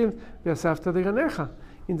 V'ksiv v'asafta deganecha.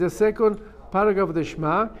 In the second paragraph of the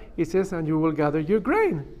Shema, it says, and you will gather your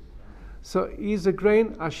grain. So is the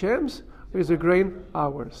grain Hashem's or is the grain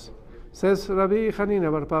ours? Says Rabbi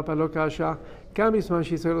Chanina Bar Papa Lo Kasha, Kam bisman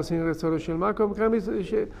she'Yisrael osim retzono shel makom, kam bisman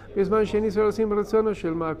she'en Yisrael osim retzono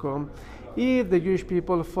shel makom. If the Jewish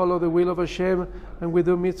people follow the will of Hashem and we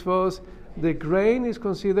do mitzvahs, the grain is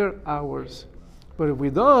considered ours. But if we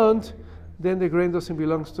don't, then the grain doesn't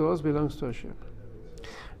belong to us, belongs to Hashem.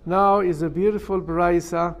 Now is a beautiful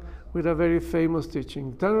Braisa with a very famous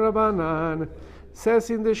teaching. Tan Rabbanan says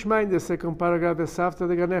in the Shema, in the second paragraph, V'safta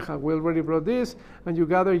deganecha. We already brought this, and you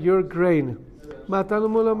gather your grain. Matan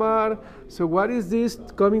mulamar. So what is this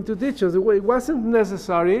coming to teach us? It wasn't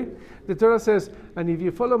necessary. The Torah says, and if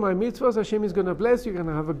you follow my mitzvahs, Hashem is going to bless you. You're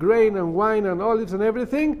going to have a grain and wine and olives and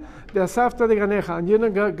everything. V'safta deganecha, and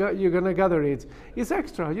you're going to gather it. It's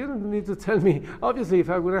extra. You don't need to tell me. Obviously, if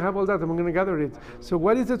I'm going to have all that, I'm going to gather it. So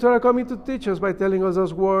what is the Torah coming to teach us by telling us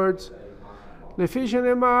those words? Lefishen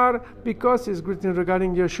Emar, because it's written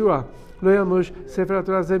regarding Yeshua. Lo yamush sefer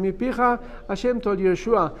Torah ze mipicha. Hashem told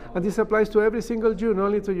Yeshua, and this applies to every single Jew, not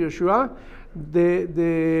only to Yeshua.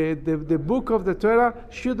 The book of the Torah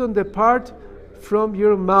shouldn't depart from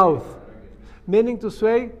your mouth. Meaning to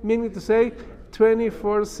say,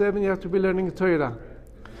 24/7 you have to be learning Torah.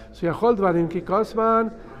 So Yachol Dvarim Ki Kosman,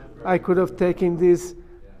 I could have taken this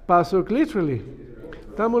pasuk literally.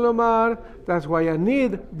 Tamulomar, that's why I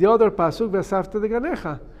need the other pasuk, V'safta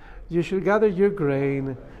deganecha. You should gather your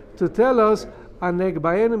grain to tell us, Aneg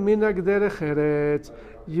baen minag derech eretz.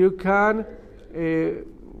 You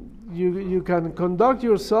can conduct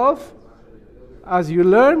yourself as you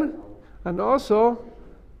learn, and also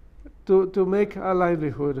to make a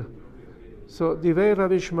livelihood. So Divei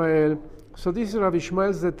Rabbi Ishmael. So this is Rabbi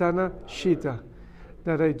Ishmael's Zetana Shita,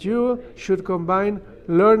 that a Jew should combine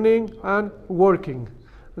learning and working.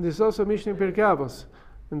 And this is also Mishnah in Pirkei Avos.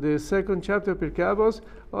 In the second chapter of Pirkei Avos,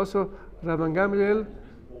 also Rabban Gamliel,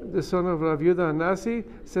 the son of Rav Yehuda Anasi,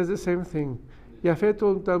 says the same thing.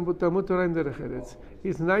 Yafetul Talmud Torah in Derech Eretz.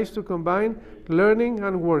 It's nice to combine learning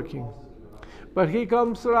and working. But here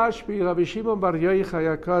comes Rashbi, Rabbi Shimon Bar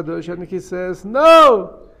Yochai HaKadosh, and he says,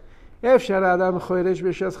 no! Efshar Adam Choresh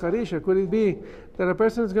B'Shas Charisha. Could it be that a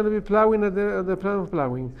person is going to be plowing at the time of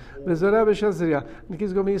plowing? V'zorah B'Shas Zriah, and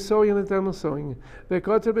he's going to be sowing at the time of sowing.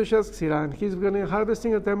 V'koter B'Shas Ksira, and he's going to be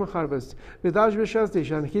harvesting at the time of harvest. V'dash B'Shas Dish,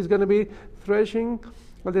 and he's going to be threshing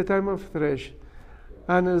at the time of thresh.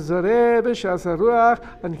 And Zoreh B'Shas Haruach,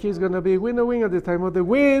 and he's going to be winnowing at the time of the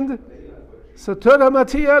wind. So Torah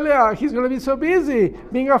Mati Aleh, he's going to be so busy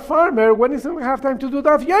being a farmer when he's going to have time to do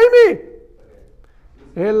Daf Yomi.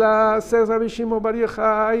 Ela, says Rabbi Shimon Bar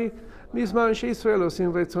Yochai, Bisman she'Yisrael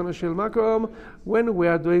osim retzono shel makom, when we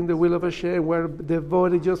are doing the will of Hashem, we're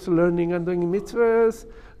devoted just to learning and doing mitzvahs,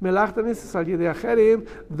 melachta nisas al yedei acherim,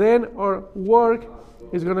 then our work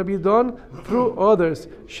is going to be done through others.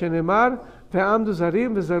 Shenemar, ve'amdu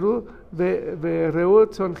zarim ve'zaru ve'reu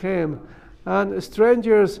tzonechem, and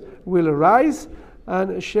strangers will arise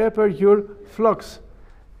and shepherd your flocks.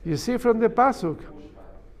 You see from the pasuk,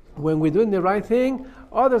 when we're doing the right thing,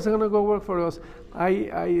 others are going to go work for us.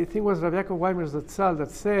 I think it was Rav Yaakov Weimer Zatzal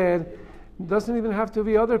that said, it doesn't even have to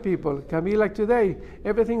be other people. It can be like today.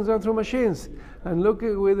 Everything's done through machines. And look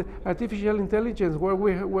with artificial intelligence, where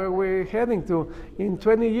we're heading to. In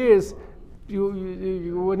 20 years,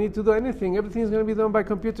 you won't need to do anything. Everything's going to be done by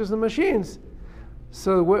computers and machines.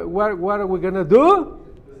 So what are we going to do?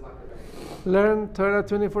 Learn Torah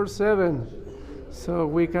 24/7. So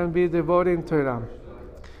we can be devoted in Torah.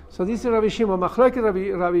 So this is Rabbi Shimon, Machlokes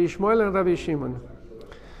Rabbi Yishmael and Rabbi Shimon.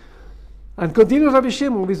 And continues Rabbi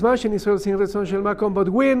Shimon, but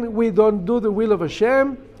when we don't do the will of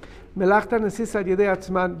Hashem,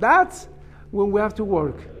 that's when we have to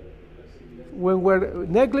work. When we're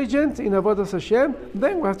negligent in avodas Hashem,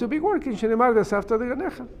 then we have to be working. You're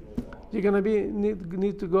going to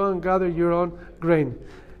need to go and gather your own grain.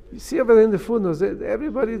 You see over there in the footnotes,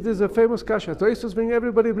 everybody, there's a famous kasha. Toisus bring,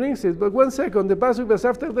 everybody brings it. But 1 second, the pasuk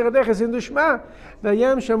v'asafta d'ganecha is in the Shema.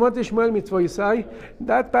 V'yam shamot Yishmael mitzvah Yisai.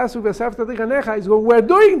 That pasuk v'asafta d'ganecha is when we're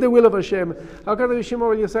doing the will of Hashem. How can the Shema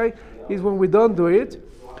Yisai is when we don't do it?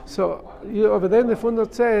 So over there in the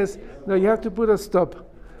footnote says, no, you have to put a stop.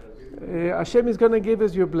 Hashem is going to give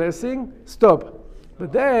us your blessing. Stop.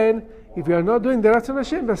 But then, if you are not doing the Ratzon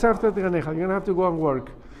Hashem, v'asafta d'ganecha, you're going to have to go and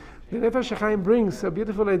work. The Nefesh HaChaim brings a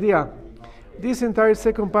beautiful idea. This entire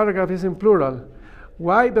second paragraph is in plural.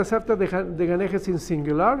 Why Basafta Deganech is in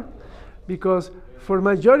singular? Because for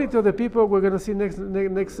majority of the people, we're going to see next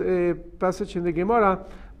passage in the Gemara,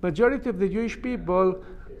 majority of the Jewish people,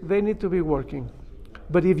 they need to be working.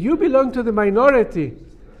 But if you belong to the minority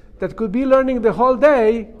that could be learning the whole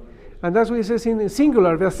day, and that's what it says in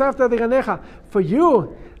singular, Basafta Deganecha, for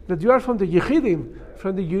you, that you are from the Yechidim,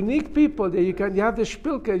 from the unique people, that you have the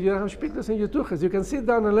shpilke, you have shpilkes and yutuches, you can sit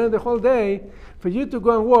down and learn the whole day. For you to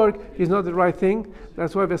go and work is not the right thing.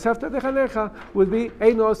 That's why V'safta dechanecha would be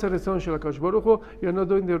Eino osa retzon shel HaKadosh Baruch Hu. You're not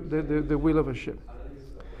doing the will of Hashem.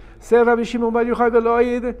 Say Rabbi Shimon Bar Yochai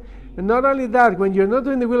v'lo'id. And not only that, when you're not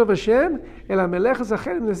doing the will of Hashem, you're going to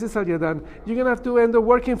have to end up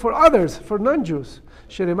working for others, for non-Jews.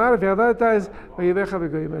 Says over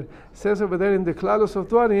there in the Klalos of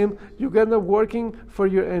Dvarim, you end up working for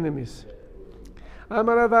your enemies.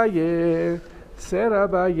 Many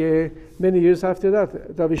years after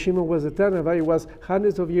that, Rabbi Shimon was a Tana, Abaye was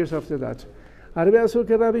hundreds of years after that.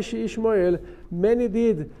 Many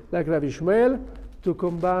did like Rabbi Yishmael, to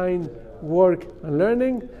combine work and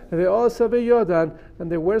learning, and they also be Yodan,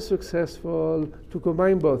 and they were successful to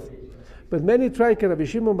combine both. But many tried Rabbi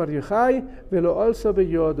Shimon Bar Yochai, velo also be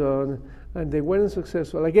Yodan, and they weren't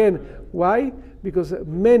successful. Again, why? Because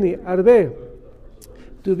many arbe,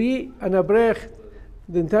 to be an abrech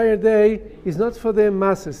the entire day is not for the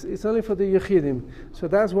masses; it's only for the Yechidim. So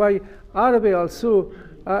that's why arbe also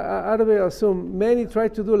many try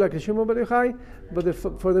to do like Shimon Bar Yochai, but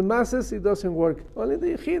for the masses it doesn't work. Only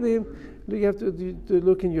the Yechidim, you have to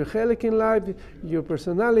look in your chelik in life, your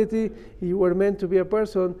personality. You were meant to be a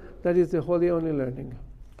person that is the holy only learning.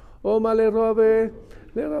 Omale Robe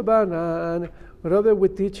le Rabbanan. Robe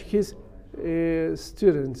would teach his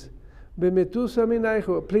students. Bemetusa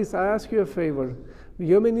minaycho. Please, I ask you a favor.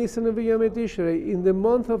 V'yom Nisan and v'yom Tishrei. In the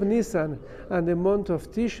month of Nisan and the month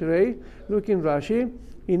of Tishrei, look in Rashi.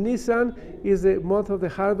 In Nisan is the month of the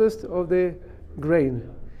harvest of the grain,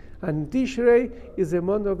 and Tishrei is the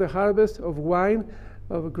month of the harvest of wine,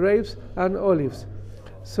 of grapes and olives.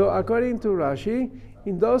 So according to Rashi,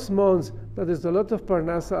 in those months that there's a lot of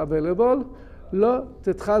parnasa available, lo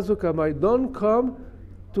tetchazu kamai, don't come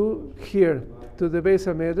to here, to the Beis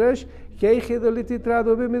HaMedrash.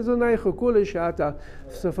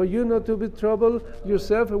 So for you not to be trouble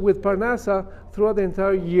yourself with parnasa throughout the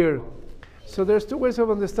entire year. So there's two ways of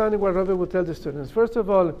understanding what Rabbi would tell the students. First of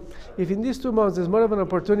all, if in these 2 months there's more of an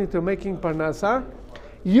opportunity to making parnasa,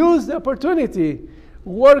 use the opportunity.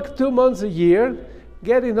 Work 2 months a year,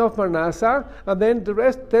 get enough parnasa, and then the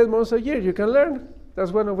rest 10 months a year you can learn.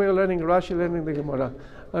 That's one way of learning Rashi, learning the Gemara.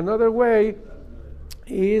 Another way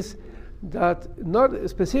is that, not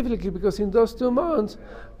specifically because in those 2 months,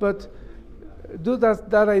 but do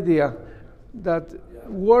that idea, that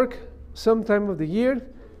work some time of the year,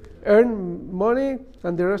 earn money,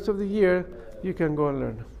 and the rest of the year you can go and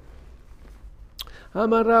learn.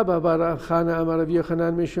 Amar Rabba bar Chana Amar Rabbi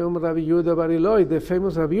Yochanan Mishum Rabbi Yehuda bar Eloi, the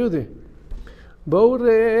famous Rabbi Yehuda.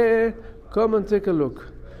 Bore, come and take a look.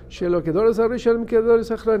 Shelo kedoros harishonim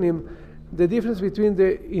kedoros achronim. The difference between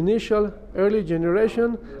the initial early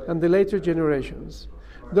generation and the later generations.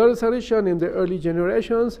 Doros harishonim, the early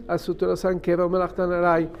generations, as Torah keva melachtan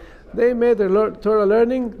arai, they made their Torah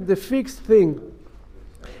learning the fixed thing.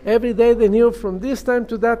 Every day they knew from this time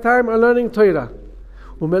to that time are learning Torah.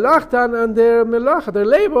 Umelachtan, and their melach, their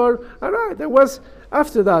labor, all right, there was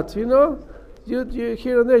after that, you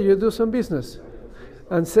here and there you do some business.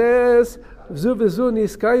 And says, Zu v'zu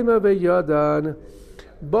niskaima ve'yadan.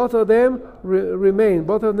 Both of them remained.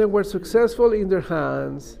 Both of them were successful in their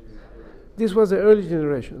hands. This was the early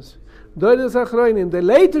generations. In the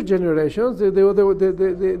later generations, they did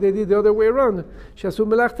the other way around.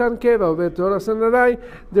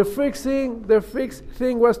 Their fixed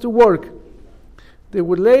thing was to work. They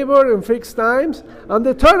would labor in fixed times, and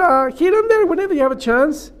the Torah, here and there, whenever you have a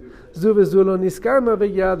chance. They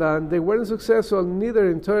weren't successful neither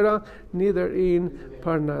in Torah, neither in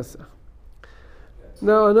Parnasa.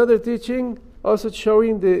 Now another teaching, also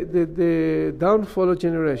showing the downfall of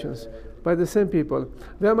generations by the same people.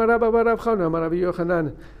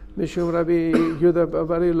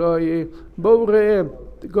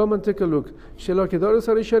 Come and take a look. The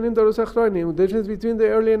difference between the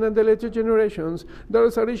early and the later generations. The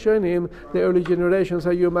early generations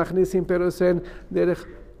are you machnisim perosen derech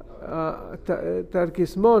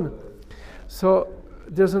tarkismon. So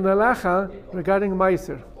there's an halacha regarding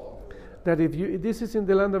meiser, that this is in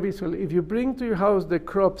the land of Israel, if you bring to your house the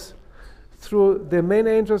crops through the main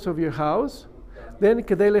entrance of your house, then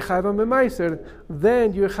kedei lechayvam b'meiser,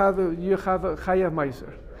 then you have a chayav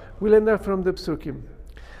meiser. We learn that from the psukim.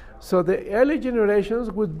 So the early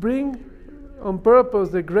generations would bring on purpose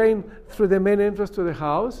the grain through the main entrance to the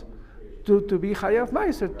house to be chayav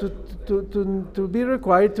meiser, to be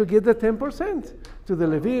required to give the 10% to the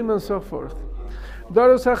Levim and so forth.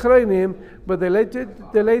 Doros Achrayim, but the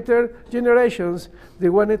later generations, they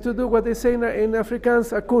wanted to do what they say in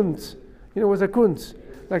Afrikaans, a kunz. It was a kunz,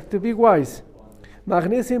 like to be wise.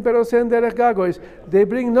 Magnisim perosen derech gagois. They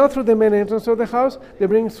bring not through the main entrance of the house, they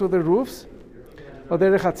bring through the roofs, or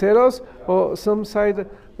derech hatzeros, or some side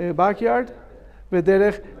backyard, with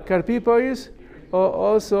derech karpipois, or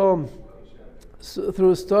also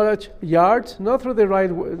through storage yards, not through the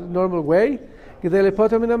normal way.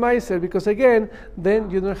 Because again, then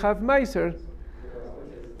you don't have meiser.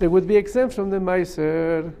 They would be exempt from the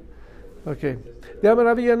meiser. Okay.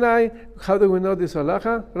 Rabbi Yanai, how do we know this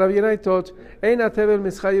halacha? Rabbi Yanai taught, Ein atevel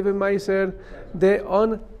mischayiv meiser, the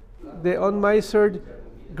unmeisered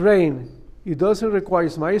grain. It doesn't require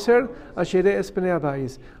meiser, ashere espnei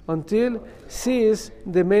abayis, until sees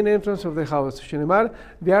the main entrance of the house. Shenemar,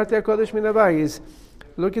 v'yarti hakodesh min abayis.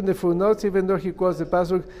 Look in the footnotes, even though he quotes the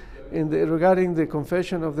pasuk regarding the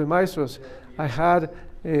confession of the maestros, I had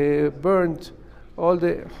burnt all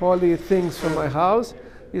the holy things from my house.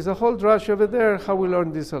 Is a whole drush over there how we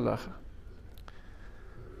learn this halacha.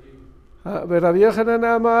 Rabbi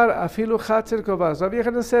Yochanan Amar afilu chatzer kovas. Rabbi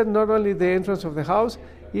Yochanan said not only the entrance of the house,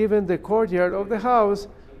 even the courtyard of the house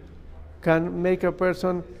can make a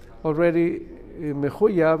person already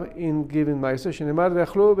mechuyav in giving ma'aser. Shenemar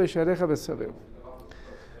ve'achlu b'sharecha v'savev.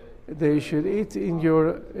 They should eat in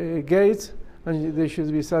your gates, and they should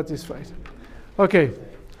be satisfied. Okay,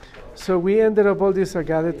 so we ended up all these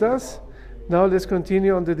agaditas. Now let's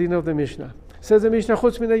continue on the din of the Mishnah. Says the Mishnah,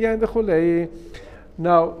 chutz min hayayin v'chulei.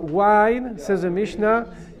 Now, wine, says the Mishnah,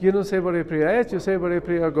 you don't say borei pri ha'etz, you say borei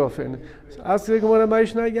pri ha'gofen. Ask the Gemara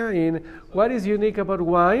Mishnah yayin, what is unique about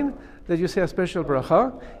wine that you say a special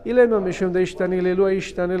bracha? Ilema mishum deishtani lelu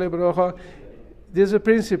ishtani lebracha. There's a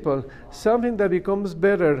principle. Something that becomes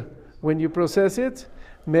better when you process it,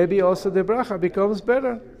 maybe also the bracha becomes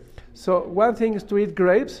better. So one thing is to eat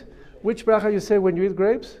grapes. Which bracha you say when you eat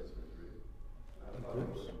grapes?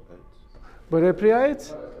 Borei pri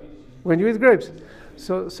ha'etz. When you eat grapes.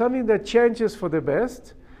 So something that changes for the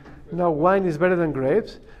best. Now wine is better than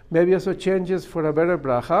grapes. Maybe also changes for a better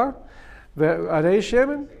bracha. Arei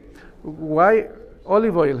shemen. Why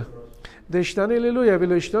olive oil? Deshtani leluya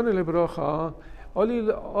velo ishtani lebrocha.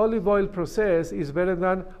 Olive oil process is better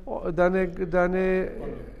than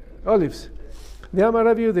olives. The Amar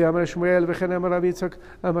Rav Yehuda, Amar Shmuel, v'chen Amar Rav Yitzchak,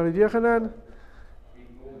 Amar Rav Yochanan.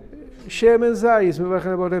 Shemen zayis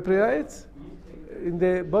mevachem borei pri ha'etz. In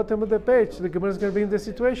the bottom of the page, the Gemara is going to be in the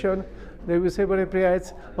situation they will say borei pri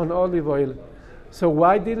ha'etz on olive oil. So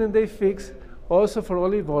why didn't they fix also for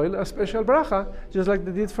olive oil a special bracha, just like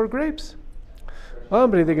they did for grapes?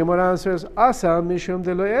 Amri, the Gemara answers, Asa mishum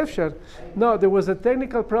de lo efshar. No, there was a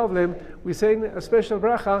technical problem with saying a special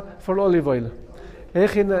bracha for olive oil.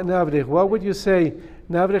 Echin navrich. What would you say?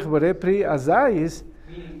 Navrich borei pri azayis.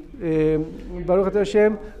 Baruch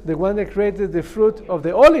Hashem, the one that created the fruit of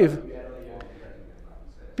the olive.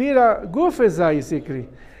 Pira guf azayis ikri.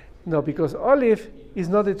 No, because olive is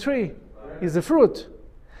not a tree, it's a fruit.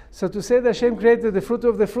 So to say that Hashem created the fruit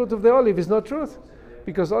of the olive is not truth.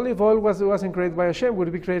 Because olive oil wasn't created by Hashem,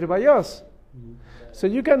 would be created by us. So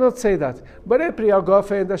you cannot say that. But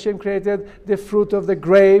and Hashem created the fruit of the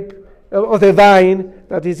grape, or the vine.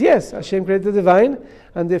 That is, yes, Hashem created the vine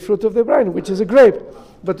and the fruit of the vine, which is a grape.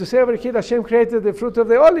 But to say over here Hashem created the fruit of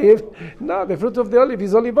the olive, no, the fruit of the olive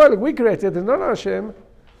is olive oil. We created it, not Hashem.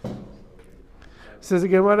 Says the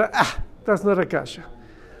Gemara, that's not a kasha.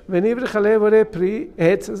 Chachamim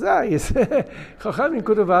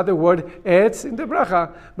could have had the word etz in the bracha.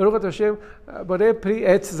 Baruch Hashem, borei pri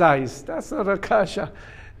etz zayis. That's not a kasha.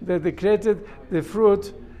 They created the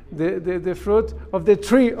fruit, the fruit of the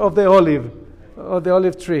tree of the olive, of the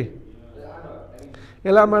olive tree.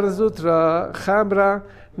 Elamar zutra chambra.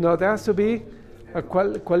 No, there has to be a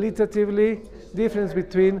qualitatively difference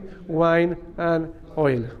between wine and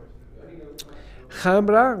oil.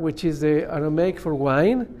 Chambra, which is the Aramaic for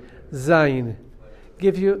wine, zayin,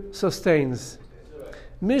 give you sustains.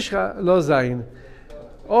 Mishcha lo zayin.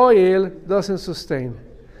 Oil doesn't sustain.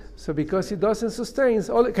 So because it doesn't sustain,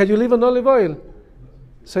 can you live on olive oil?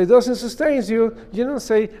 So it doesn't sustain you, you don't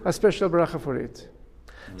say a special bracha for it.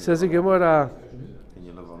 Says the Gemara. Can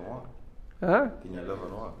you live on water? Huh? Can you live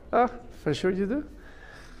on water? For sure you do.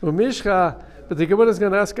 Mishcha, but the Gemara is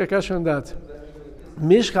going to ask a question on that.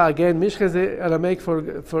 Mishcha again, Mishcha is the Aramaic for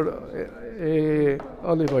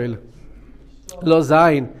olive oil. Lo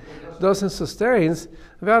zayin doesn't sustain.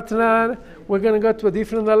 We're going to go to a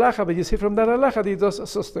different halacha, but you see from that halacha it does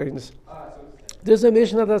sustains. There's a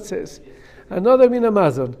Mishnah that says, another min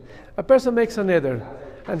Amazon, a person makes a neder,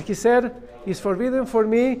 and he said, it's forbidden for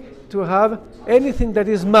me to have anything that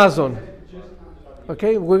is mazon.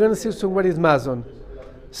 Okay, we're going to see soon what is mazon,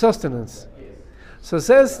 sustenance. So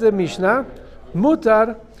says the Mishnah,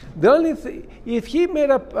 mutar, the only thing, if he made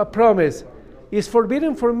a promise, it's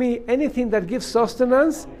forbidden for me anything that gives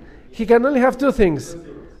sustenance, he can only have two things,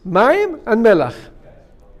 maim and melach,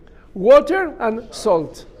 water and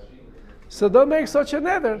salt. So don't make such a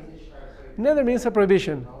neder. Neder means a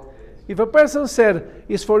prohibition. If a person said,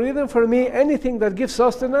 it's forbidden for me anything that gives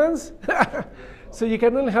sustenance, so you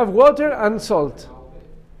can only have water and salt.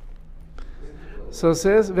 So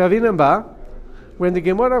says, when the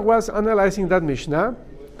Gemara was analyzing that Mishnah,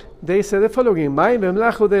 they said the following,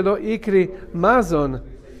 mazon.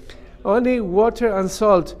 Only water and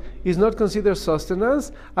salt is not considered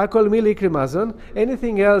sustenance. Akol mil ikri mazon.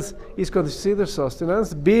 Anything else is considered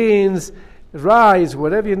sustenance. Beans, rice,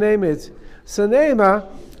 whatever you name it. So Neima,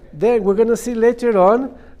 then we're going to see later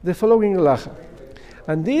on the following halacha.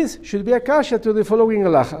 And this should be a kasha to the following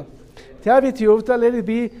halacha. Let it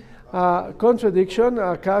be a contradiction,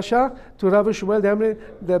 a kasha to Rav Shmuel,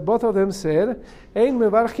 that both of them said, Ein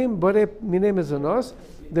mevarchim borei minei mezonos.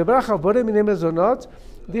 The bracha borei minei mezonot,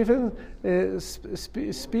 different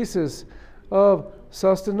species of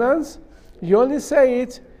sustenance, you only say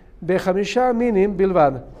it bechamisha minim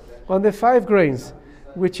bilvad, on the 5 grains,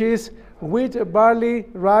 which is wheat, barley,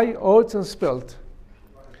 rye, oats, and spelt.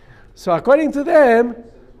 So according to them,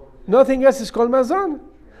 nothing else is called mazon.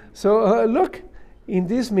 So look, in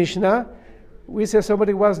this Mishnah, we say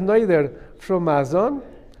somebody was neither from mazon,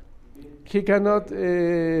 he cannot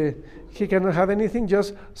have anything,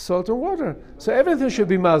 just salt and water. So everything should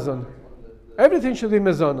be mazon. Everything should be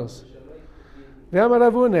mezonos. No,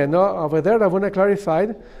 over there Ravuna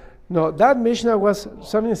clarified. No, that Mishnah was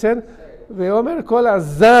something said, Ve'omer kol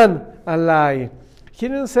azan alai. He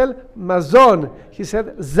didn't say mazon, he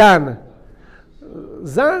said zan.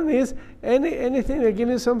 Zan is anything that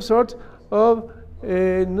gives you some sort of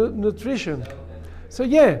nutrition. So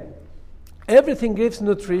yeah, everything gives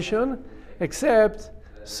nutrition except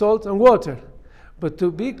salt and water. But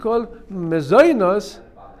to be called mezoinos,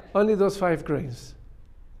 only those 5 grains.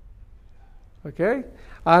 Okay?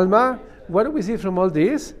 Alma, what do we see from all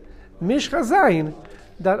this? Mishcha zayin.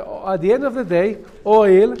 that at the end of the day,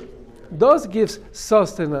 oil does give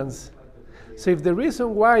sustenance. So if the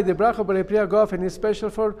reason why the bracha Borei Pri Hagafen is special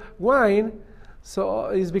for wine, so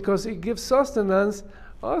is because it gives sustenance,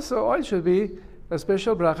 also oil should be a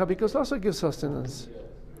special bracha because also gives sustenance.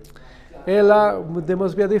 Ela, there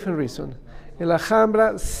must be a different reason. Ela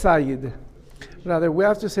chambra sayid. Rather, we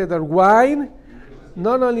have to say that wine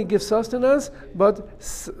not only gives sustenance, but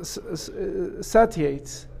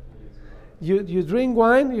satiates. You drink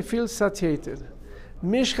wine, you feel satiated.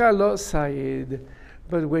 Mishcha lo sayid.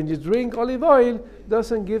 But when you drink olive oil,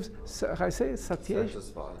 doesn't give, I say satiation?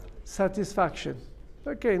 Satisfaction.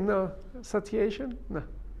 Okay, no. Satiation? No.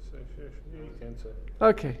 You can't say.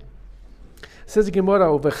 Okay. Says Gemara,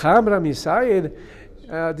 Uvechamra misayid.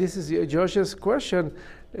 This is Josh's question.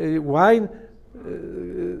 Wine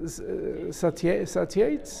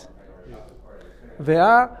satiates?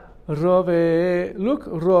 Vea rove. Look,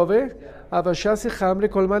 rove. Avashasi chamre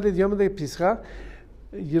kolma liyom de pischa.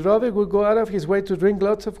 Rove would go out of his way to drink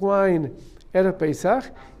lots of wine at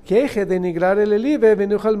Pesach.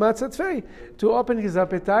 To open his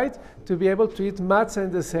appetite, to be able to eat matzah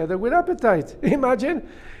in the seder with appetite. Imagine,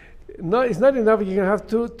 no, it's not enough. You can have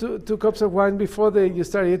two cups of wine before you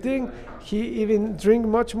start eating. He even drink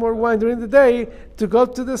much more wine during the day to go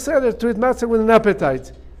to the seder to eat matzah with an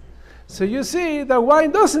appetite. So you see that wine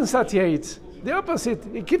doesn't satiate. The opposite,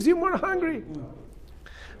 it keeps you more hungry.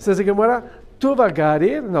 Says the Gemara, tuva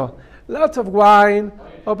garir, no, lots of wine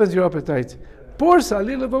opens your appetite. Pours a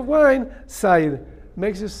little bit of wine, side,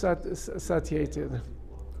 makes you satiated.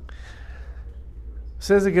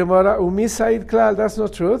 Says the Gemara, umi said klal, that's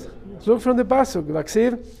not truth. Look from the pasuk.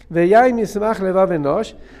 Vaksiv, ve'yain yismach levav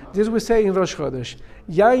enosh. This we say in Rosh Chodesh.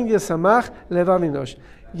 Yain yisamach levav enosh.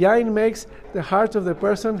 Yain makes the heart of the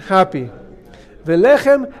person happy.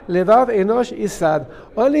 Ve'lechem levav enosh is sad.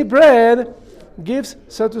 Only bread gives,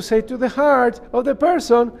 so to say, to the heart of the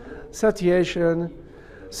person satiation.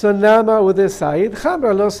 So nama with the sa'id,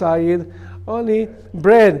 chamra lo sa'id, only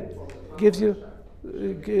bread gives you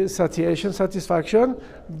satiation, satisfaction,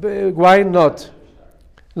 wine not.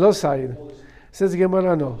 Lo sa'id. Says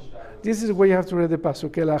Gemara, no. This is where you have to read the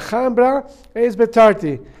pasuk. La chambra is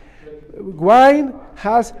betarti. Wine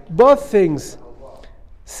has both things.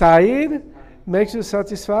 Sa'id makes you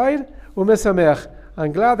satisfied, umesameach,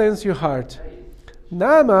 and gladdens your heart.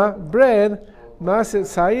 Nama, bread,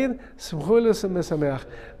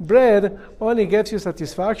 bread only gets you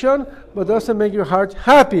satisfaction, but doesn't make your heart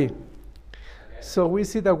happy. So we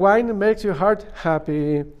see that wine makes your heart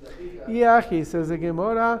happy. Yachi, says the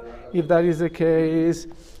Gemara, if that is the case,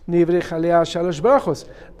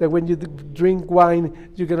 that when you drink wine,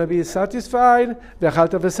 you're going to be satisfied.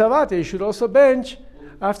 You should also bench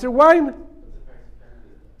after wine.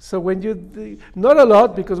 So when you, not a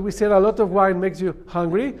lot, because we said a lot of wine makes you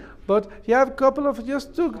hungry, but you have a couple of,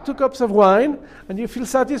 just two cups of wine, and you feel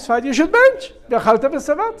satisfied, you should bench.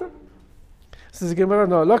 Says Gemara,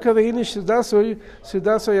 no,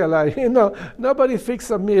 nobody fixed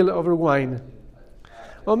a meal over wine.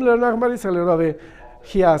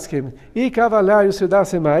 He asked him,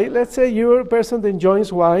 let's say you're a person that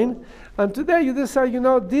enjoys wine, and today you decide,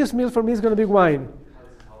 this meal for me is going to be wine.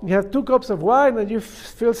 You have 2 cups of wine and you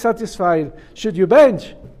feel satisfied. Should you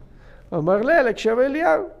bench? Let's wait for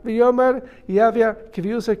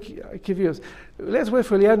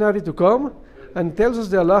Eliyahu Navi to come and tells us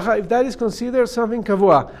the halacha if that is considered something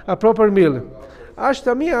kavua, a proper meal.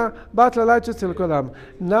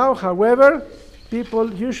 Now, however,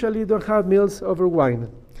 people usually don't have meals over wine.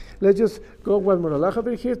 Let's just go one more halacha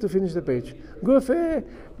over here to finish the page. Gufe,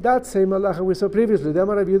 that same halacha we saw previously.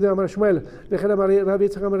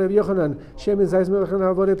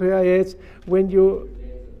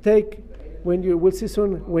 We'll see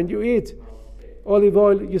soon, when you eat olive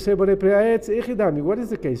oil, you say, what is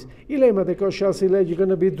the case? You're going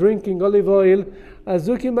to be drinking olive oil,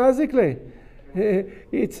 azuki mazikle.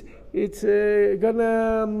 It's going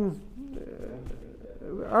to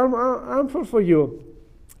harmful for you.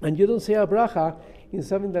 And you don't say a bracha in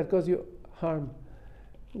something that causes you harm.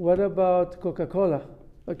 What about Coca-Cola?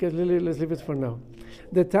 Okay, let's leave it for now.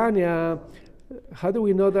 The Tanya, how do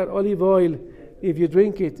we know that olive oil, if you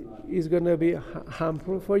drink it, is going to be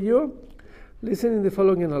harmful for you? Listen in the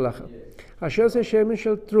following halacha.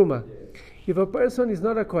 Truma. If a person is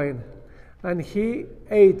not a Kohen and he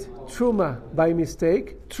ate truma by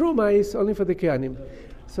mistake, truma is only for the Kohanim.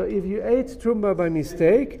 So if you ate truma by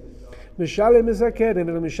mistake,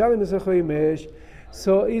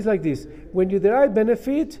 so it's like this. When you derive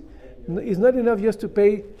benefit, it's not enough just to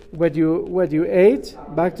pay what you ate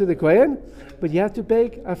back to the Kohen, but you have to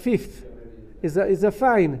pay a fifth. is a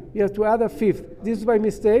fine. You have to add a fifth. This is by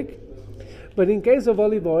mistake. But in case of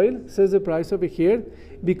olive oil, says the price over here,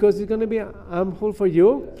 because it's going to be harmful for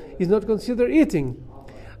you, it's not considered eating.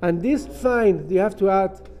 And this fine you have to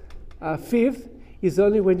add a fifth is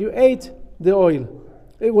only when you ate the oil,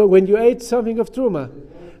 when you ate something of truma.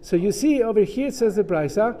 So you see over here, says the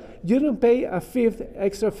price, you don't pay a fifth,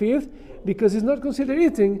 extra fifth, because it's not considered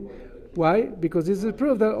eating. Why? Because this is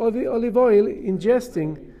proof that olive oil,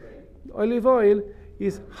 ingesting olive oil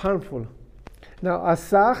is harmful. Now,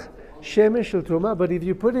 asach, shemesh shel truma, but if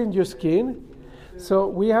you put it in your skin, so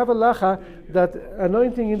we have a lacha that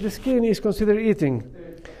anointing in the skin is considered eating.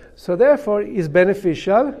 So therefore, it's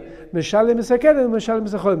beneficial. You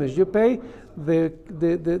pay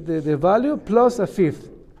the value plus a fifth.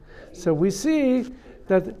 So we see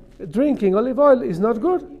that drinking olive oil is not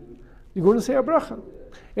good. You're going to say a bracha.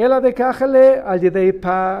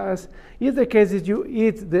 If the case is you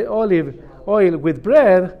eat the olive oil with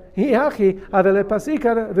bread,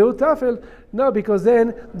 no, because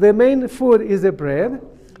then the main food is the bread.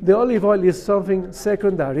 The olive oil is something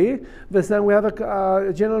secondary. But then we have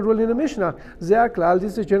a general rule in the Mishnah. This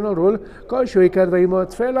is a general rule.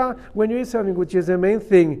 When you eat something which is the main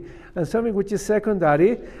thing and something which is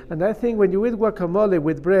secondary, and I think when you eat guacamole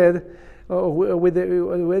with bread, or with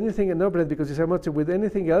anything and no bread, because you say much with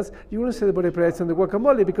anything else, you want to say the body prayer on the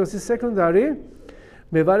guacamole because it's secondary.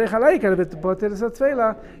 You say the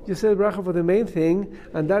bracha for the main thing,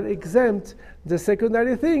 and that exempt the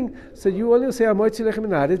secondary thing. So you only say amoitzi lechem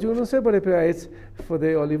minaret. You only say body prayer for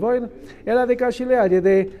the olive oil.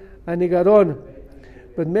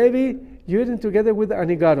 But maybe you eat it together with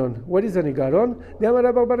anigaron. What is anigaron?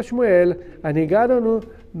 Anigaron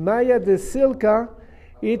maya de silka.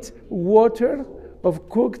 It's water of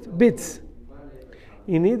cooked bits.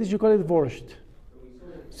 In Yiddish you call it borscht.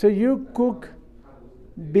 So you cook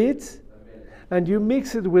bits and you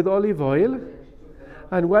mix it with olive oil.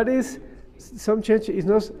 And what is some change is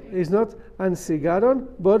not ansigaron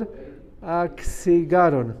but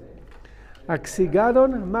axigaron.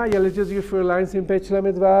 Axigaron, Maya, let's just use for lines in page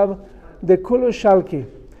Lamed Vav, the kulo shalki,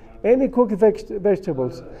 any cooked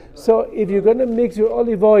vegetables. So if you're going to mix your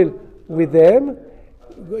olive oil with them,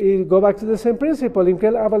 you go back to the same principle. The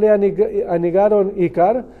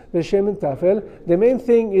main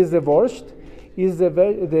thing is the borscht, is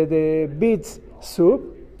the beets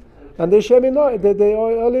soup, and the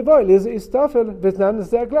olive oil is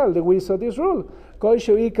tafel. We saw this rule.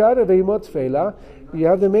 You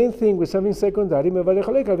have the main thing with something secondary, and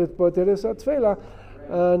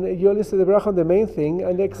you only say the bracha on the main thing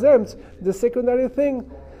and exempt the secondary thing.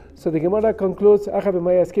 So the Gemara concludes,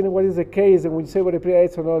 what is the case and when you say what the prayer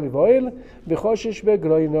is on olive oil?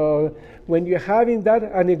 When you're having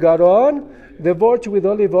that anigaron, the borscht with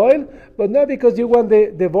olive oil, but not because you want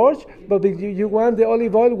the borscht, but you want the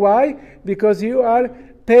olive oil. Why? Because you are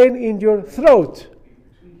pain in your throat.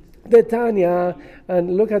 The Tanya,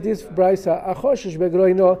 and look at this brisa,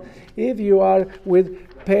 if you are with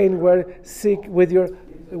pain, where sick with your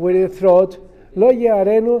throat, Lo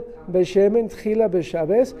yarenu b'shemen tchila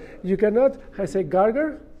b'Shabbos. You cannot, I say,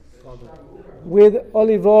 gargle with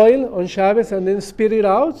olive oil on Shabbos and then spit it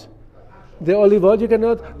out. The olive oil, you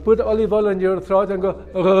cannot put olive oil on your throat and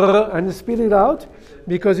go and spit it out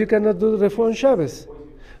because you cannot do the refuah on Shabbos.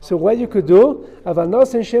 So what you could do,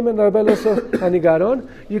 avanos and shemen rabelos anigaron,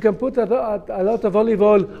 you can put a lot of olive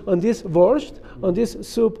oil on this borscht, on this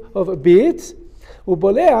soup of beets,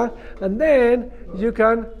 ubolea, and then you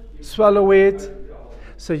can swallow it.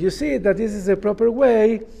 So you see that this is a proper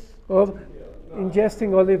way of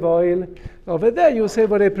ingesting olive oil. Over there you say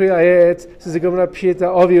Borei Priyaet, this is a Gemara Pshita,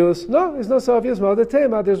 obvious. No, it's not so obvious.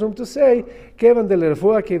 There's room to say, even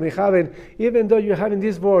though you're having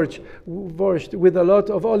this borscht with a lot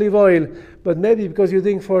of olive oil, but maybe because you're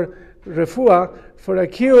doing for refuah, for a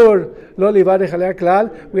cure,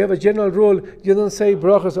 we have a general rule, you don't say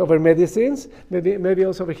brachos over medicines. Maybe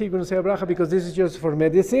also over here you're going to say a bracha because this is just for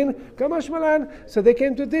medicine. So they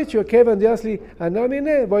came to teach you,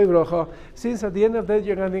 since at the end of the day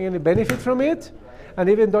you're not getting any benefit from it, and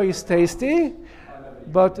even though it's tasty,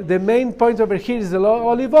 but the main point over here is the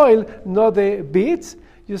olive oil, not the beets,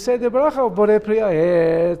 you say the bracha of Borei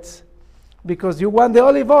Priyaet. Because you want the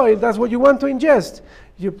olive oil, that's what you want to ingest.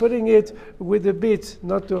 You're putting it with the beets,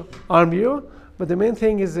 not to harm you, but the main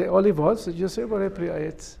thing is the olive oil, so you say Borei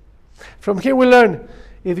Priyaet. From here we learn,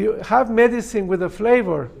 if you have medicine with a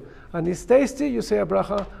flavor and it's tasty, you say a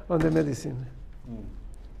bracha on the medicine.